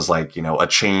it. And it was like, you know, a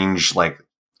change, like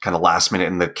kind of last minute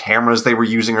in the cameras they were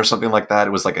using or something like that.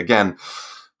 It was like, again,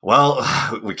 well,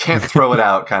 we can't throw it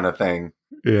out kind of thing.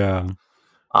 Yeah.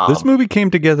 This movie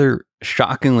came together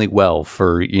shockingly well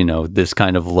for, you know, this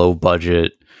kind of low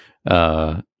budget,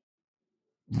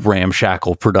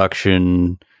 ramshackle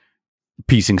production,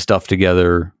 piecing stuff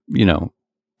together. You know,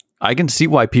 I can see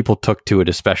why people took to it,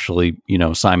 especially, you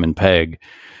know, Simon Pegg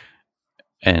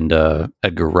and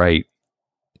Edgar Wright.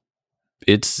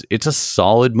 It's a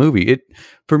solid movie.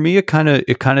 For me, it kind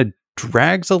of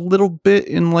drags a little bit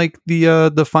in like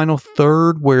the final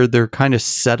third, where they're kind of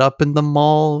set up in the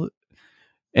mall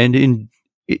and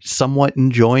somewhat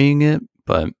enjoying it,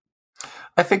 but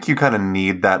I think you kind of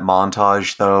need that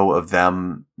montage though of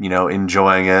them, you know,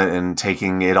 enjoying it and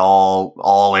taking it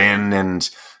all in, and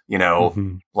you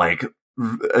know, like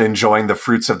enjoying the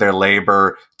fruits of their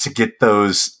labor, to get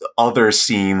those other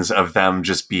scenes of them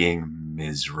just being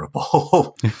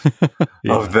miserable,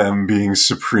 of them being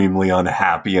supremely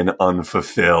unhappy and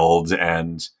unfulfilled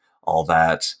and all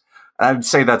that. I'd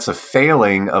say that's a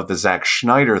failing of the Zack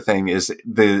Snyder thing, is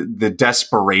the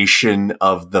desperation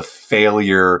of the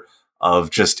failure of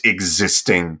just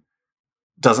existing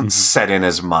doesn't set in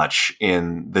as much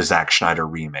in the Zack Snyder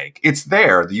remake. It's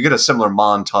there. You get a similar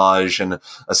montage and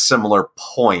a similar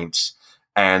point,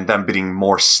 and them being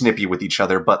more snippy with each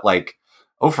other. But like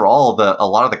overall, a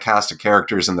lot of the cast of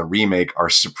characters in the remake are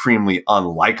supremely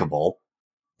unlikable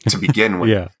to begin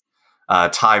with.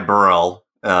 Ty Burrell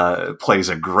plays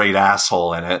a great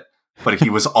asshole in it, but he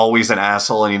was always an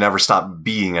asshole and he never stopped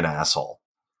being an asshole.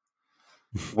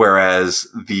 Whereas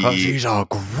he's a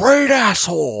great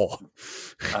asshole.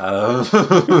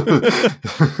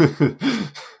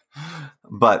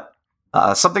 But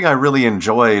something I really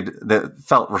enjoyed that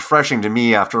felt refreshing to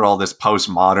me after all this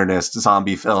postmodernist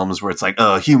zombie films where it's like,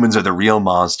 oh, humans are the real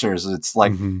monsters. It's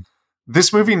like,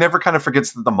 this movie never kind of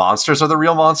forgets that the monsters are the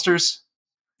real monsters.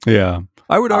 Yeah.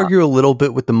 I would argue a little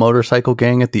bit with the motorcycle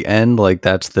gang at the end. Like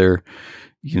that's their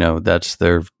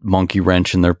monkey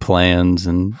wrench in their plans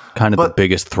and kind of the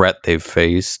biggest threat they've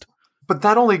faced. But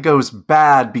that only goes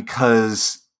bad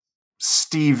because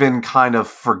Steven kind of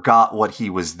forgot what he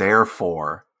was there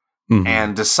for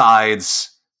and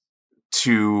decides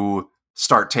to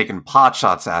start taking pot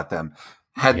shots at them.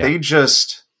 Had they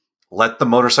just let the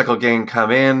motorcycle gang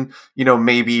come in, you know,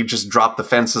 maybe just drop the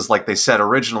fences like they said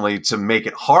originally to make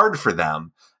it hard for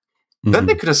them, then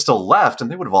they could have still left and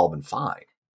they would have all been fine.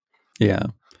 Yeah.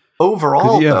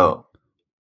 Overall, though.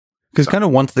 Because kind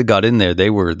of once they got in there, they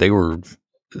were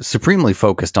supremely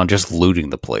focused on just looting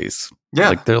the place. Yeah.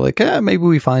 Like they're like, maybe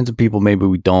we find some people, maybe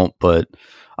we don't, but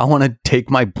I want to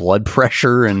take my blood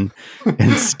pressure and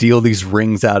steal these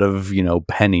rings out of, you know,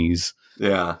 pennies.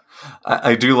 Yeah.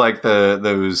 I do like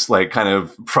those like kind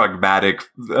of pragmatic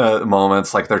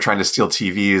moments, like they're trying to steal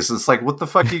TVs. It's like, what the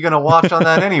fuck are you going to watch on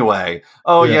that anyway?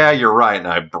 Oh yeah, you're right. And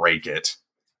I break it.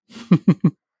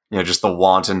 You know, just the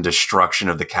wanton destruction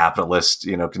of the capitalist,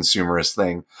 you know, consumerist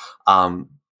thing.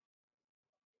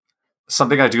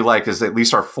 Something I do like is at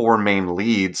least our four main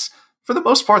leads, for the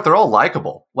most part, they're all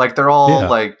likable. Like they're all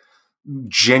like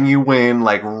genuine,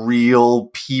 like real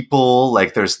people.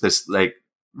 Like there's this like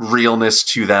realness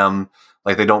to them.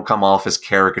 Like they don't come off as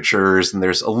caricatures, and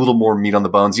there's a little more meat on the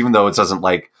bones, even though it doesn't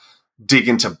like dig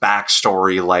into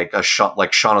backstory like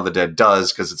Shaun of the Dead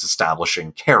does, because it's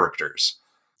establishing characters.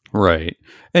 Right.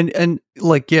 And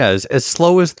like, as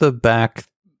slow as the back,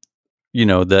 you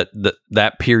know,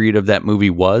 that period of that movie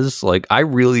was, like, I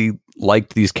really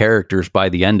liked these characters by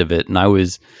the end of it, and I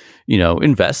was, you know,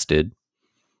 invested.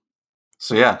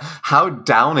 So yeah, how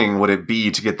downing would it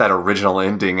be to get that original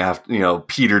ending after, you know,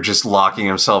 Peter just locking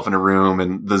himself in a room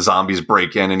and the zombies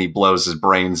break in and he blows his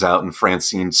brains out and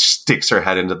Francine sticks her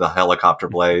head into the helicopter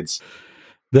blades.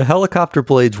 The helicopter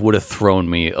blades would have thrown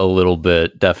me a little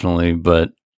bit, definitely, but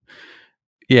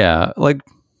yeah, like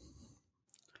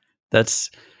that's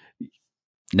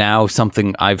now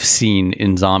something I've seen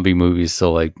in zombie movies.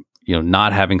 So like, you know,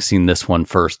 not having seen this one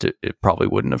first, it probably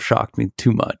wouldn't have shocked me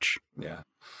too much. Yeah.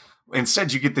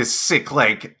 Instead, you get this sick,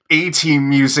 like, A-Team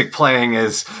music playing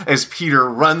as Peter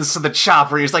runs to the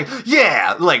chopper. He's like,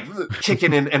 yeah, like,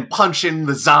 kicking and punching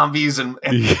the zombies, and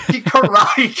he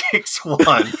karate kicks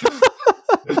one.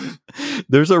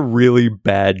 There's a really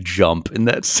bad jump in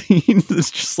that scene.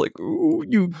 It's just like, ooh,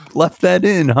 you left that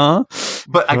in, huh?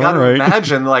 But I gotta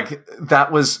imagine, like,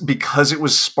 that was because it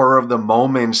was spur of the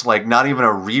moment, like, not even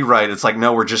a rewrite. It's like,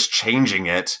 no, we're just changing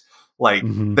it. Like,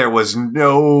 there was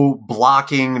no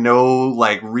blocking, no,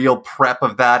 like, real prep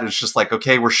of that. It's just like,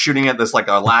 okay, we're shooting at this, like,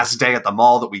 our last day at the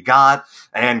mall that we got,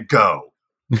 and go.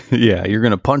 Yeah, you're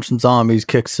going to punch some zombies,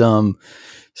 kick some,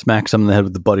 smack some in the head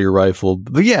with the butt of your rifle.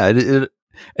 But yeah,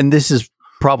 and this is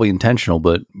probably intentional,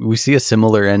 but we see a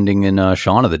similar ending in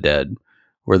Shaun of the Dead,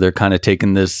 where they're kind of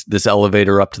taking this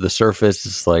elevator up to the surface.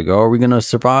 It's like, oh, are we going to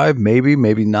survive? Maybe,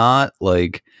 maybe not.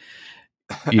 Like,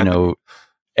 you know...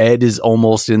 Ed is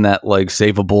almost in that, like,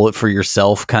 save a bullet for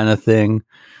yourself kind of thing.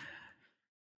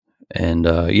 And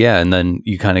and then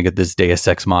you kind of get this Deus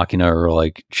Ex Machina, or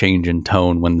like change in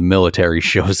tone when the military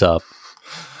shows up.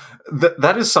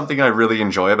 That is something I really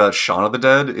enjoy about Shaun of the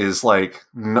Dead, is like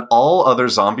all other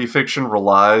zombie fiction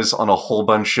relies on a whole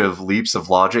bunch of leaps of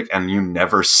logic and you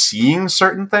never seeing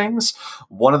certain things.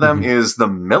 One of them is the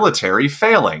military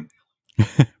failing.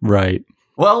 Right.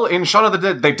 Well, in Shaun of the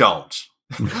Dead, they don't.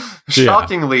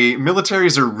 Shockingly,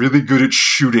 militaries are really good at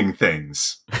shooting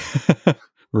things.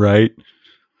 Right.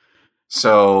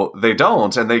 So they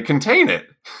don't, and they contain it.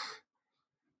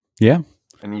 Yeah.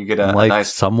 And you get a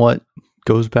nice... somewhat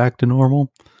goes back to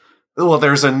normal. Well,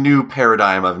 there's a new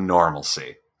paradigm of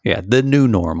normalcy. Yeah, the new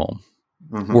normal.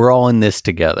 We're all in this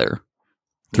together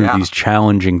through these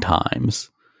challenging times.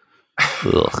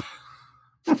 Ugh.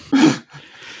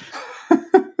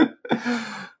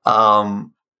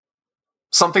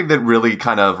 Something that really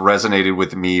kind of resonated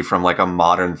with me from like a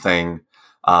modern thing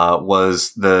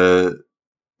was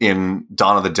in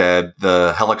Dawn of the Dead,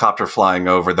 the helicopter flying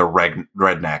over the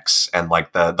rednecks and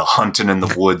like the hunting in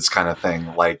the woods kind of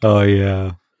thing. Like, oh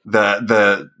yeah,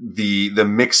 the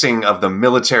mixing of the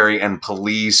military and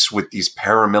police with these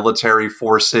paramilitary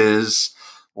forces.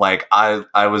 Like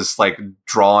I was like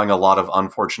drawing a lot of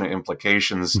unfortunate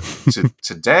implications to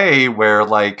today, where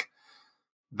like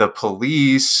the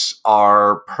police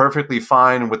are perfectly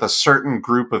fine with a certain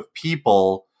group of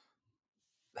people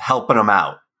helping them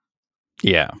out.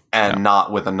 Yeah. And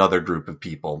not with another group of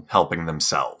people helping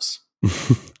themselves.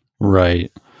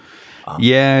 Right.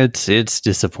 Yeah, it's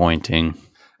disappointing.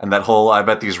 And that whole, I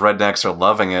bet these rednecks are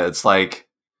loving it. It's like,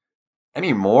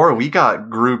 anymore, we got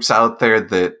groups out there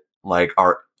that like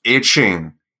are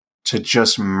itching to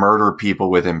just murder people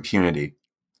with impunity.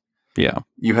 Yeah.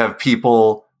 You have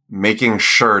people making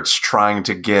shirts trying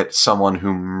to get someone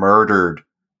who murdered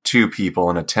 2 people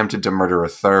and attempted to murder a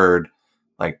third,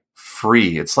 like,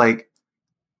 free. It's like,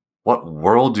 what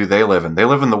world do they live in? They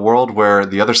live in the world where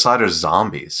the other side are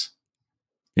zombies.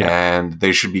 Yeah. And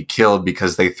they should be killed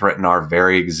because they threaten our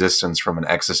very existence from an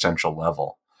existential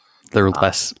level. They're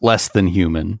less than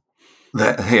human.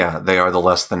 They are the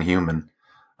less than human.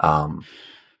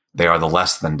 They are the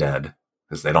less than dead,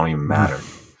 because they don't even matter.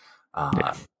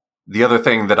 The other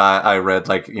thing that I read,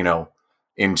 like, you know,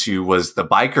 into was the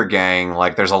biker gang.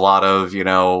 Like, there's a lot of, you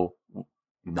know,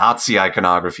 Nazi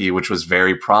iconography, which was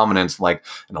very prominent. Like,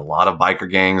 and a lot of biker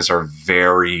gangs are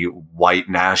very white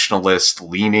nationalist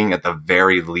leaning at the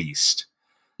very least.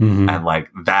 And like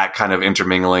that kind of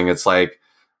intermingling, it's like,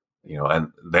 you know,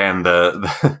 and then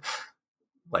the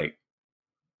like,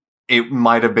 it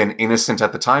might have been innocent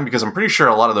at the time, because I'm pretty sure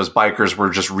a lot of those bikers were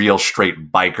just real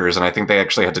straight bikers. And I think they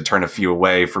actually had to turn a few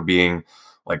away for being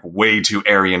like way too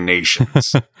Aryan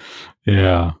nations.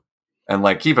 Yeah. And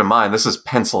like, keep in mind, this is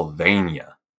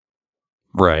Pennsylvania.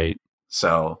 Right.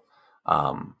 So,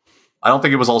 I don't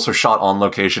think it was also shot on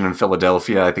location in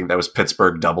Philadelphia. I think that was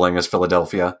Pittsburgh doubling as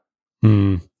Philadelphia.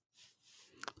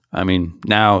 I mean,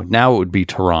 now it would be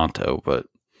Toronto, but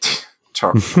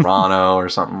Toronto or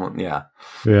something. Yeah.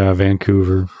 Yeah,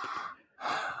 Vancouver.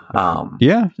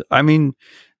 Yeah, I mean,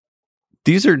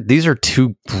 these are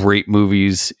 2 great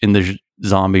movies in the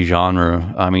zombie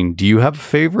genre. I mean, do you have a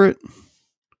favorite?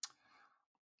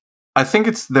 I think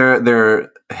it's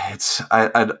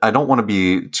I don't want to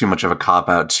be too much of a cop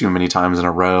out too many times in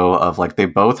a row of like, they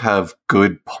both have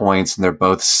good points and they're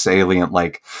both salient.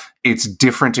 Like, it's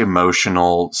different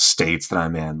emotional states that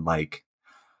I'm in. Like,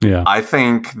 yeah, I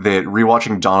think that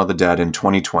rewatching Dawn of the Dead in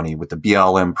 2020 with the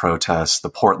BLM protests, the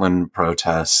Portland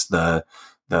protests, the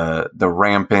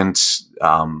rampant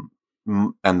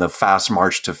and the fast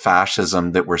march to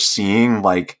fascism that we're seeing,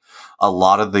 like a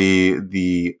lot of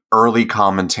the early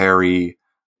commentary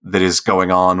that is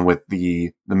going on with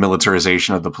the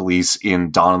militarization of the police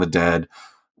in Dawn of the Dead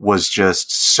was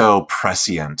just so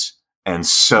prescient and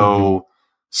so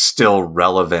still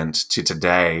relevant to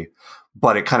today.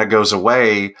 But it kind of goes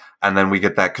away, and then we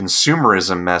get that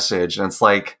consumerism message, and it's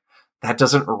like, that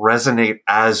doesn't resonate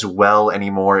as well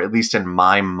anymore, at least in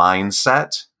my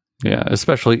mindset. Yeah,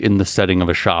 especially in the setting of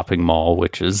a shopping mall,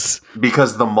 which is...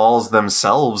 because the malls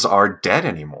themselves are dead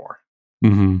anymore.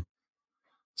 Mm-hmm.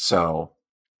 So,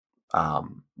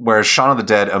 whereas Shaun of the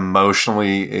Dead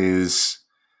emotionally is...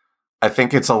 I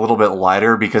think it's a little bit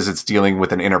lighter because it's dealing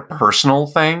with an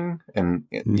interpersonal thing and,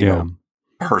 you know,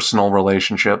 personal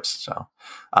relationships. So,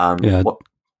 I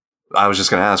was just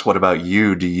going to ask, what about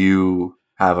you? Do you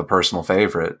have a personal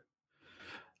favorite?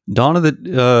 Dawn of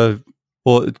the...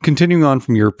 well, continuing on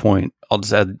from your point, I'll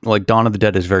just add, like, Dawn of the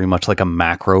Dead is very much like a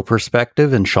macro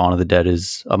perspective, and Shaun of the Dead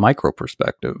is a micro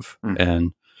perspective.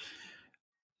 And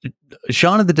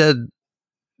Shaun of the Dead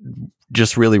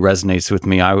just really resonates with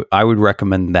me. I would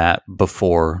recommend that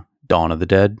before Dawn of the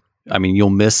Dead. I mean, you'll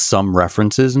miss some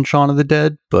references in Shaun of the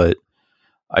Dead, but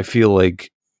I feel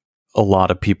like a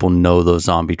lot of people know those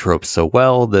zombie tropes so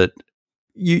well that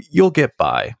you'll get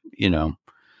by, you know.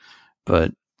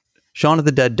 But Shaun of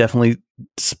the Dead definitely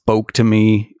spoke to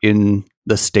me in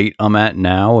the state I'm at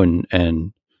now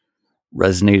and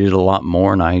resonated a lot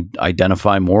more, and I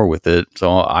identify more with it.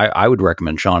 So I would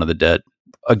recommend Shaun of the Dead.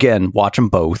 Again, watch them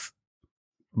both,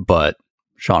 but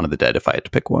Shaun of the Dead if I had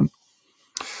to pick one.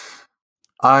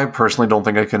 I personally don't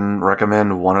think I can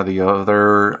recommend one or the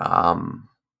other.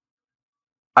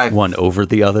 One over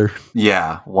the other?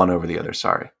 Yeah, one over the other,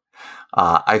 sorry.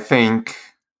 I think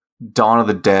Dawn of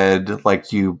the Dead,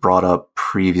 like you brought up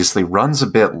previously, runs a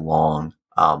bit long.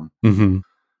 You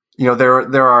know,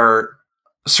 there are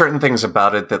certain things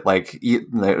about it that, like, you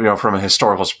know, from a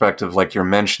historical perspective, like you're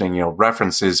mentioning, you know,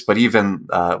 references, but even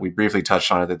we briefly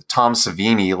touched on it, that Tom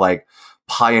Savini, like,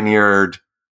 pioneered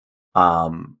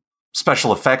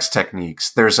special effects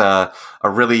techniques. There's a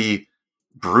really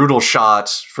brutal shot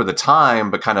for the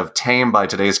time, but kind of tame by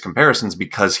today's comparisons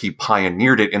because he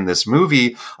pioneered it in this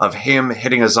movie of him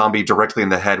hitting a zombie directly in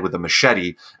the head with a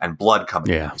machete and blood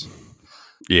coming out.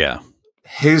 Yeah.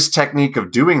 His technique of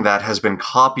doing that has been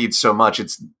copied so much.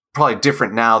 It's probably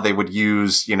different now. They would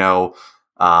use, you know,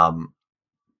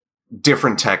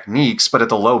 different techniques, but at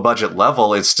the low budget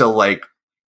level, it's still like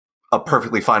a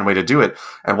perfectly fine way to do it.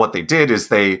 And what they did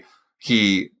is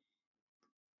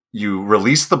you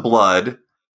release the blood,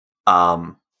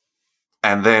 and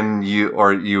then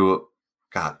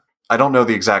I don't know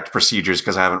the exact procedures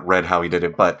because I haven't read how he did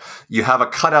it, but you have a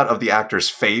cutout of the actor's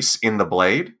face in the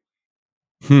blade,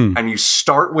 and you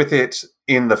start with it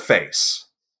in the face,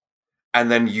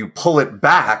 and then you pull it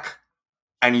back,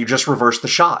 and you just reverse the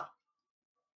shot.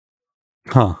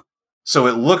 So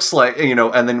it looks like, you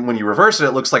know, and then when you reverse it,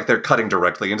 it looks like they're cutting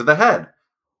directly into the head.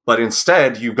 But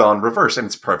instead, you've gone reverse, and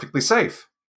it's perfectly safe.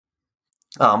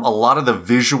 A lot of the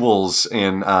visuals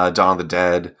in Dawn of the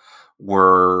Dead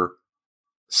were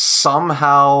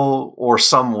somehow or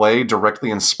some way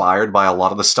directly inspired by a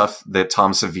lot of the stuff that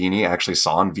Tom Savini actually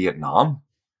saw in Vietnam.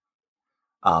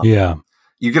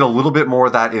 You get a little bit more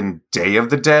of that in Day of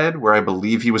the Dead, where I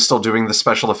believe he was still doing the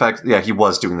special effects. Yeah, he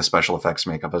was doing the special effects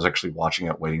makeup. I was actually watching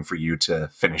it, waiting for you to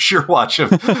finish your watch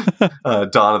of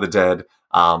Dawn of the Dead.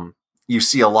 You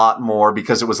see a lot more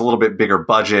because it was a little bit bigger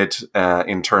budget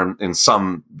in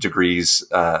some degrees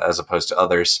as opposed to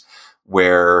others,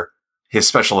 where his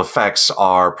special effects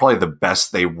are probably the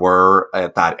best they were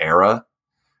at that era.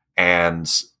 And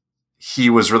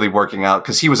he was really working out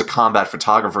because he was a combat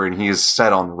photographer, and he has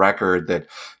said on record that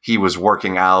he was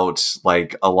working out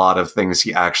like a lot of things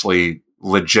he actually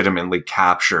legitimately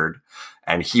captured.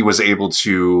 And he was able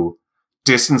to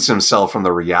distance himself from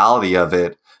the reality of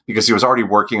it because he was already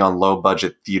working on low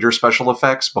budget theater special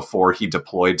effects before he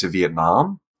deployed to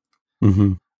Vietnam.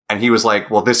 And he was like,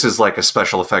 well, this is like a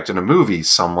special effect in a movie.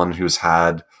 Someone who's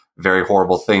had very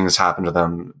horrible things happen to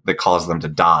them that caused them to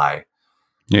die.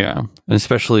 Yeah. And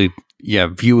especially,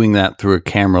 viewing that through a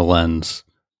camera lens,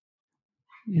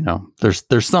 you know,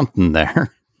 there's something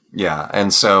there. Yeah.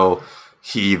 And so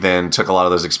he then took a lot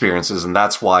of those experiences, and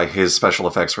that's why his special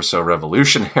effects were so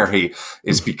revolutionary,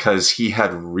 is because he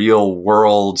had real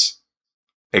world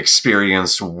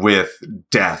experience with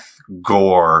death,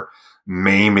 gore,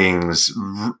 maimings,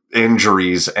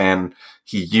 injuries, and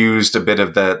he used a bit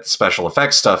of that special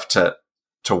effects stuff to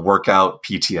work out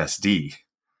PTSD.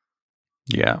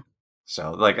 Yeah.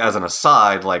 So, like, as an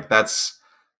aside, like, that's,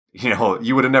 you know,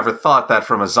 you would have never thought that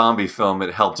from a zombie film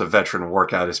it helped a veteran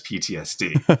work out his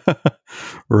PTSD.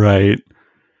 Right.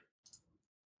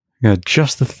 Yeah,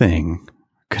 just the thing.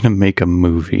 going to make a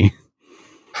movie?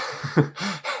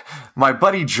 My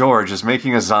buddy George is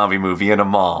making a zombie movie in a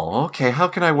mall. Okay, how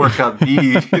can I work out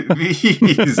these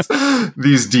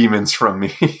demons from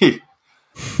me?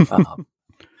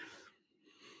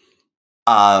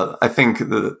 I think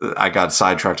I got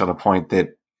sidetracked on a point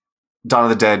that Dawn of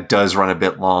the Dead does run a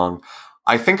bit long.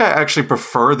 I think I actually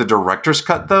prefer the director's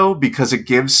cut, though, because it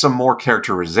gives some more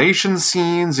characterization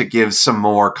scenes. It gives some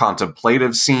more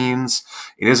contemplative scenes.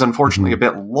 It is unfortunately a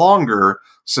bit longer,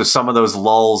 so some of those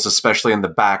lulls, especially in the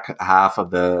back half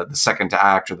of the second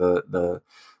act or the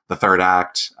third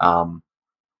act, go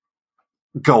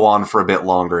on for a bit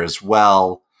longer as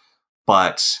well.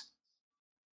 But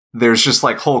there's just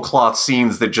like whole cloth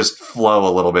scenes that just flow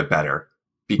a little bit better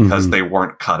because they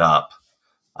weren't cut up.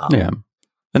 Yeah.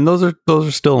 And those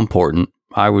are still important.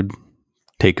 I would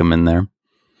take them in there.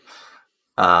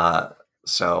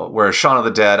 So whereas Shaun of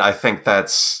the Dead, I think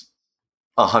that's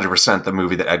 100% the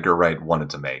movie that Edgar Wright wanted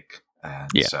to make. And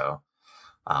so,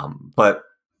 but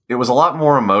it was a lot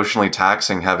more emotionally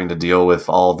taxing having to deal with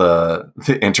all the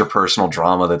interpersonal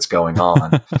drama that's going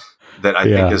on that I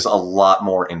think is a lot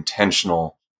more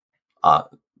intentional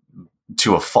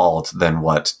to a fault than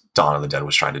what Dawn of the Dead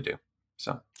was trying to do.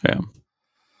 So,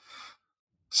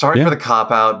 sorry for the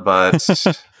cop-out, but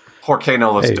Por qué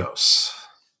no los dos?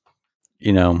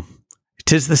 You know,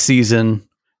 'tis the season.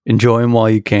 Enjoy them while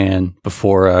you can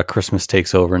before Christmas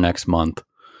takes over next month.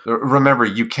 Remember,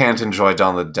 you can't enjoy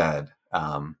Dawn of the Dead.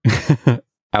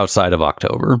 Outside of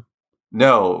October.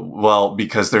 No, well,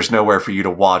 because there's nowhere for you to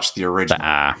watch the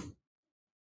original.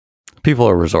 People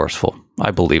are resourceful. I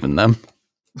believe in them.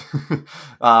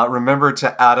 Remember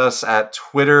to add us at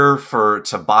Twitter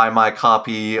to buy my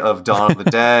copy of Dawn of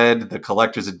the Dead, the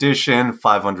collector's edition,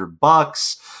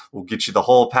 $500. We'll get you the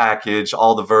whole package,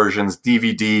 all the versions,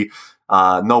 DVD,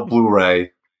 no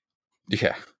Blu-ray.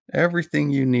 Yeah,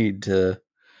 everything you need to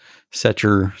set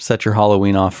your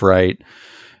Halloween off right.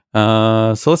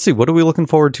 So let's see, what are we looking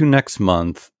forward to next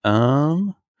month?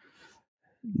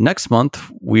 Next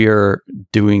month, we are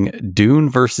doing Dune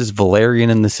versus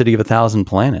Valerian in the City of a Thousand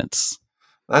Planets.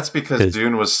 That's because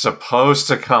Dune was supposed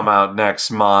to come out next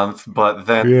month, but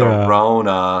then the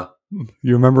Rona.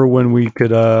 You remember when we could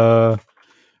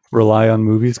rely on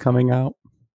movies coming out?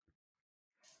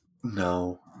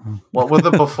 No. What were the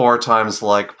before times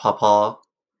like, Papa?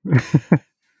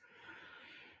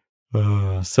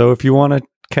 So if you want to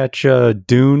catch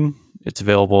Dune, it's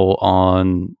available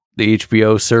on the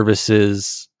HBO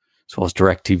services, as well as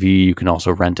DirecTV. You can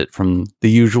also rent it from the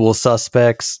usual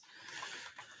suspects.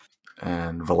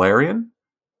 And Valerian?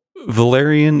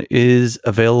 Valerian is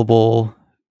available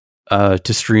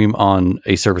to stream on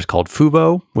a service called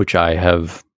Fubo, which I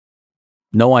have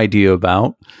no idea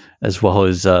about, as well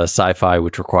as Sci-Fi,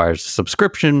 which requires a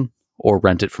subscription or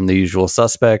rent it from the usual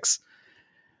suspects.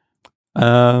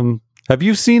 Have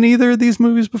you seen either of these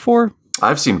movies before?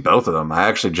 I've seen both of them. I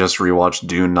actually just rewatched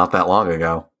Dune not that long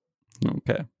ago.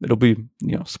 Okay. It'll be,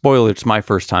 spoiler, it's my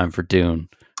first time for Dune.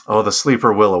 Oh, the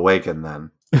sleeper will awaken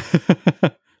then.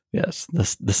 Yes,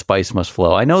 the spice must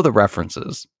flow. I know the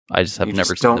references. I just have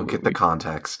never seen them. Don't get the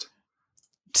context.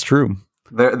 It's true.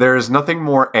 There is nothing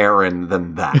more Aaron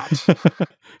than that.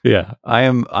 Yeah, I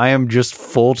am just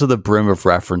full to the brim of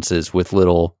references with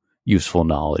little useful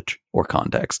knowledge or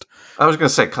context. I was going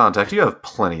to say context. You have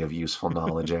plenty of useful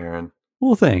knowledge, Aaron.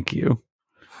 Well, thank you.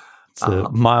 It's a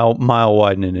mile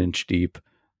wide and an inch deep.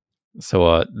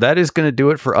 So that is going to do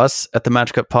it for us at the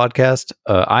Match Cut Podcast.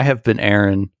 I have been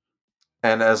Aaron.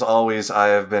 And as always, I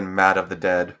have been Matt of the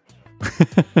Dead.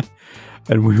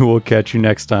 And we will catch you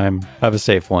next time. Have a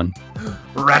safe one.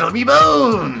 Rattle me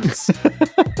bones!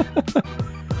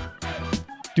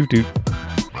 Doot doot.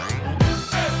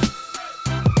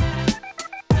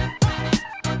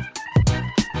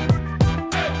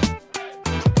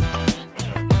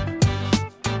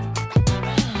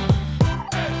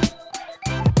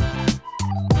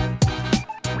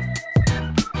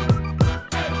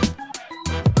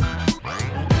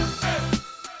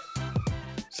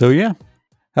 So yeah,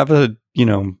 have a,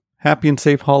 happy and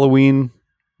safe Halloween.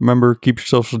 Remember, keep your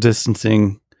social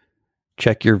distancing.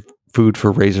 Check your food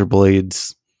for razor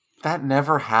blades. That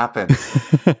never happened.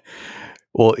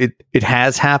 Well, it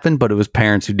has happened, but it was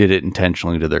parents who did it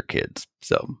intentionally to their kids.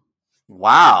 So,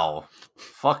 wow.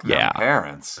 Fuck them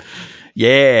parents.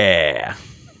 Yeah.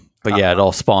 But yeah, it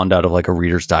all spawned out of like a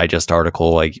Reader's Digest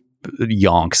article like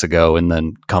yonks ago and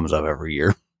then comes up every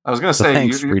year. I was going to say,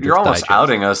 you're almost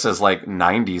outing us as like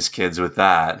 90s kids with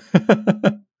that.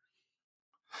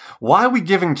 Why are we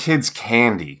giving kids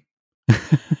candy?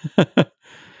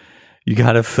 You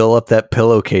got to fill up that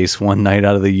pillowcase one night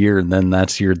out of the year, and then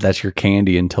that's your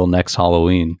candy until next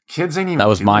Halloween. Kids ain't even. That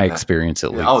was my experience,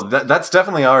 at least. Oh, that's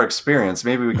definitely our experience.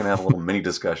 Maybe we can have a little mini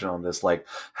discussion on this, like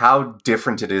how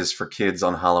different it is for kids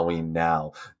on Halloween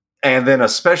now, and then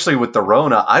especially with the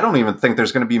Rona, I don't even think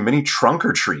there's going to be many trunk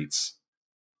or treats.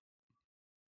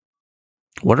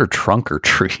 What are trunk or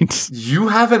treats? You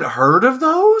haven't heard of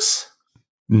those?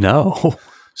 No.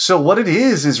 So what it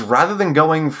is rather than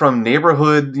going from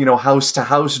neighborhood, house to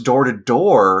house, door to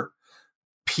door,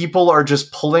 people are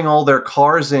just pulling all their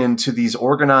cars into these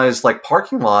organized like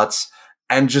parking lots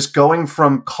and just going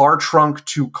from car trunk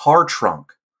to car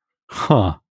trunk.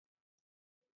 Huh.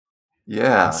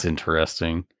 Yeah. That's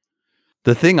interesting.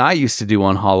 The thing I used to do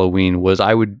on Halloween was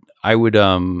I would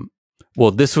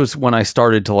this was when I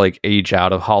started to like age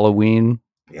out of Halloween.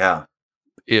 Yeah.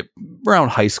 Around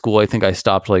high school, I think I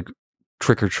stopped like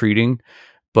trick-or-treating,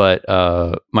 but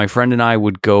my friend and I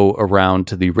would go around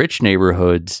to the rich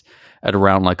neighborhoods at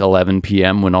around like 11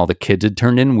 p.m. when all the kids had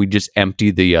turned in. We just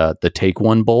empty the take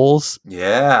one bowls.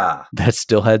 Yeah. That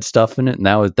still had stuff in it, and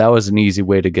that was an easy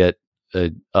way to get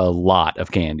a lot of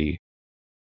candy.